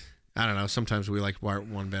liked, I don't know, sometimes we like part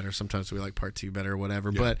 1 better. Sometimes we like part 2 better or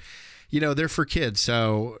whatever. Yeah. But, they're for kids.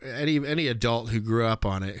 So any adult who grew up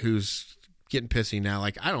on it, who's getting pissy now,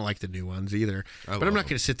 I don't like the new ones either. But I'm not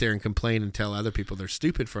going to sit there and complain and tell other people they're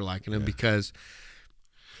stupid for liking them because...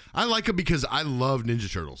 I like them because I love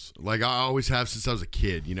Ninja Turtles. I always have since I was a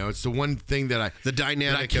kid. It's the one thing that the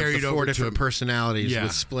dynamic of the 4 different personalities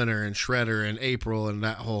with Splinter and Shredder and April and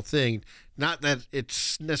that whole thing. Not that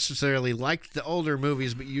it's necessarily like the older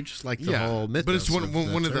movies, but you just like the whole mythos. But it's one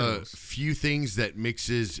of the few things that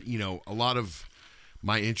mixes, a lot of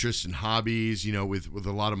my interests and hobbies, with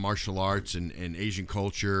a lot of martial arts and Asian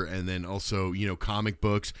culture, and then also, comic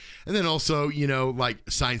books, and then also,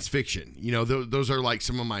 science fiction. Those are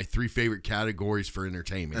some of my 3 favorite categories for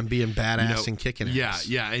entertainment. And being badass and kicking ass.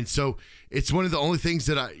 Yeah. And so it's one of the only things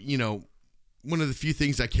that one of the few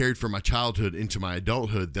things I carried from my childhood into my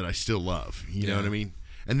adulthood that I still love. You know what I mean?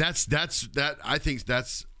 And that's I think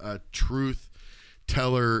that's a truth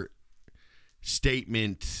teller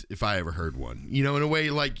statement if I ever heard one. In a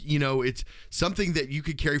way, it's something that you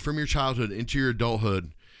could carry from your childhood into your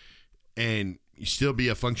adulthood and you still be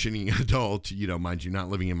a functioning adult, mind you, not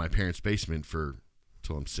living in my parents' basement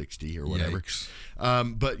till I'm 60 or whatever.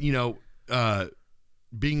 But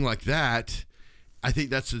being like that, I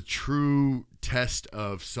think that's a true test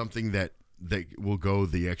of something that will go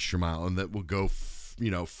the extra mile and that will go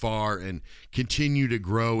far and continue to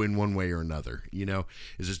grow in one way or another.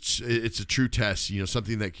 It's a true test.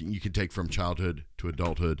 Something that you can take from childhood to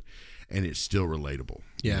adulthood, and it's still relatable.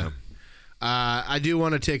 Yeah. I do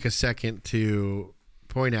want to take a second to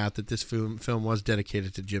point out that this film was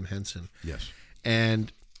dedicated to Jim Henson. Yes.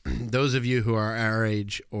 And those of you who are our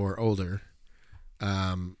age or older,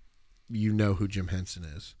 you know who Jim Henson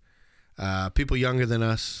is. People younger than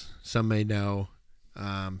us, some may know.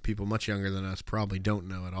 People much younger than us probably don't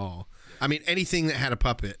know at all. I mean, anything that had a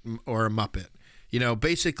puppet or a Muppet,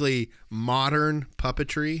 basically modern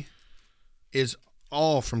puppetry is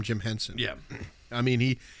all from Jim Henson. Yeah. I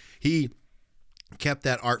mean, he kept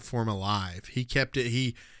that art form alive. He kept it.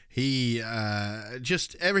 He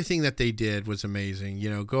just everything that they did was amazing.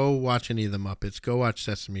 Go watch any of the Muppets. Go watch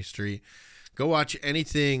Sesame Street. Go watch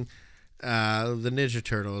anything. The Ninja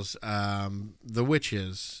Turtles, the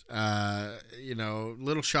Witches,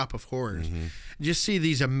 Little Shop of Horrors. Mm-hmm. Just see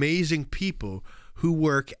these amazing people who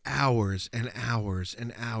work hours and hours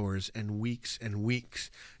and hours and weeks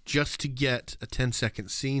just to get a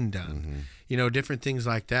 10-second scene done. Mm-hmm. Different things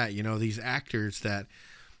like that. These actors that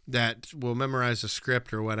will memorize a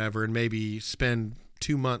script or whatever and maybe spend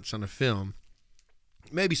 2 months on a film.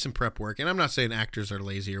 Maybe some prep work. And I'm not saying actors are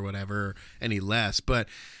lazy or whatever or any less, but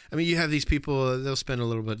I mean, you have these people, they'll spend a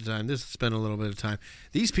little bit of time. This will spend a little bit of time.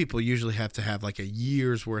 These people usually have to have a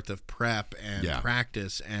year's worth of prep and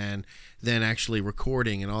practice and then actually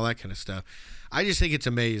recording and all that kind of stuff. I just think it's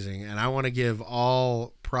amazing. And I want to give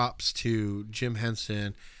all props to Jim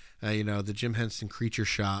Henson, the Jim Henson Creature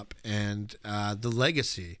Shop and the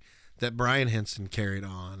legacy that Brian Henson carried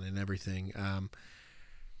on and everything.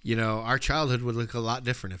 Our childhood would look a lot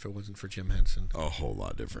different if it wasn't for Jim Henson. A whole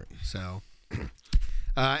lot different. So,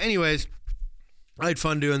 anyways, I had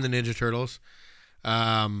fun doing the Ninja Turtles.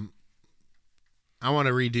 I want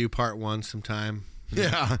to redo part 1 sometime.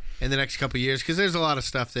 Yeah. In the next couple of years, because there's a lot of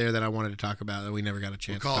stuff there that I wanted to talk about that we never got a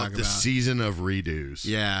chance to talk about. Call it the season of redos.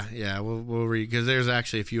 Yeah. We'll read, because there's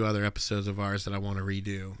actually a few other episodes of ours that I want to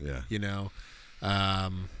redo. Yeah.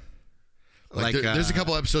 There's a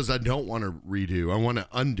couple episodes I don't want to redo. I want to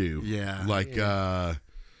undo. Yeah.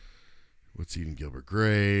 What's Eating Gilbert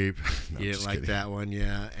Grape? No, you didn't like kidding. That one,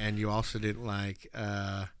 yeah. And you also didn't like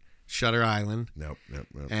Shutter Island. Nope. And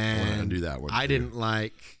I want to undo that one. I didn't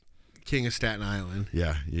like King of Staten Island.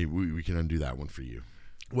 Yeah, we can undo that one for you.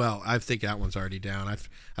 Well, I think that one's already down. I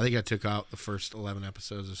think I took out the first 11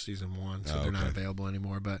 episodes of season 1, so they're not available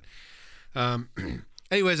anymore. But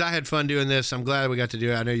anyways, I had fun doing this. I'm glad we got to do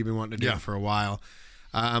it. I know you've been wanting to do it for a while.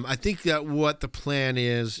 I think that what the plan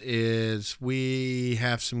is we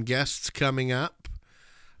have some guests coming up.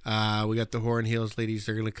 We got the Horn Heels ladies.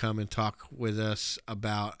 They're going to come and talk with us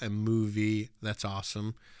about a movie that's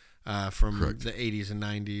awesome from the 80s and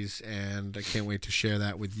 90s, and I can't wait to share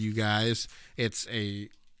that with you guys. It's a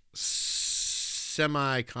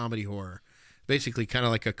semi-comedy horror, basically kind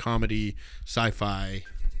of like a comedy sci-fi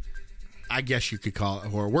I guess you could call it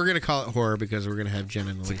horror. We're going to call it horror because we're going to have Jen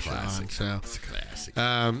and Alicia on. So it's a classic.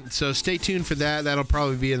 So stay tuned for that. That'll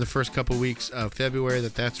probably be in the first couple weeks of February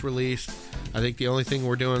that's released. I think the only thing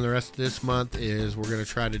we're doing the rest of this month is we're going to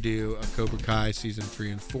try to do a Cobra Kai season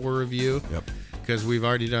 3 and 4 review. Yep. Because we've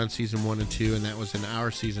already done season 1 and 2, and that was in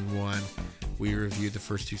our season 1. We reviewed the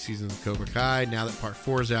first 2 seasons of Cobra Kai. Now that part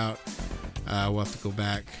 4 is out, we'll have to go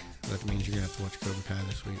back. That means you're going to have to watch Cobra Kai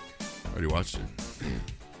this week. Already watched it.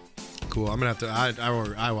 Cool. I'm gonna have to.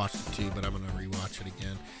 I watched it too, but I'm gonna rewatch it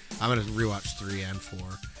again. I'm gonna rewatch 3 and 4.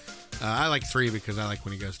 I like 3 because I like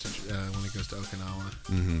when he goes to Okinawa.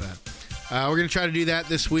 Mm-hmm. But we're gonna try to do that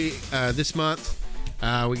this week, this month.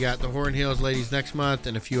 We got the Horn Hills Ladies next month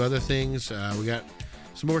and a few other things. We got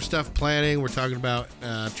some more stuff planning. We're talking about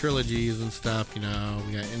trilogies and stuff. You know,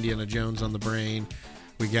 we got Indiana Jones on the brain.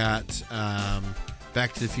 We got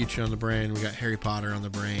Back to the Future on the brain. We got Harry Potter on the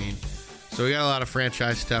brain. So we got a lot of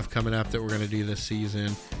franchise stuff coming up that we're going to do this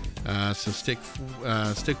season. So stick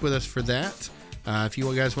with us for that. If you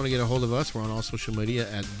guys want to get a hold of us, we're on all social media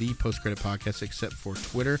at The Post Credit Podcast, except for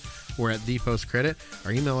Twitter. We're at The Post Credit.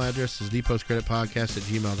 Our email address is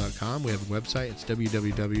thepostcreditpodcast@gmail.com. We have a website. It's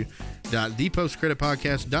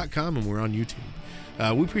www.thepostcreditpodcast.com, and we're on YouTube.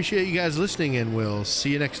 We appreciate you guys listening, and we'll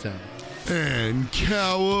see you next time. And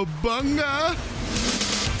cowabunga!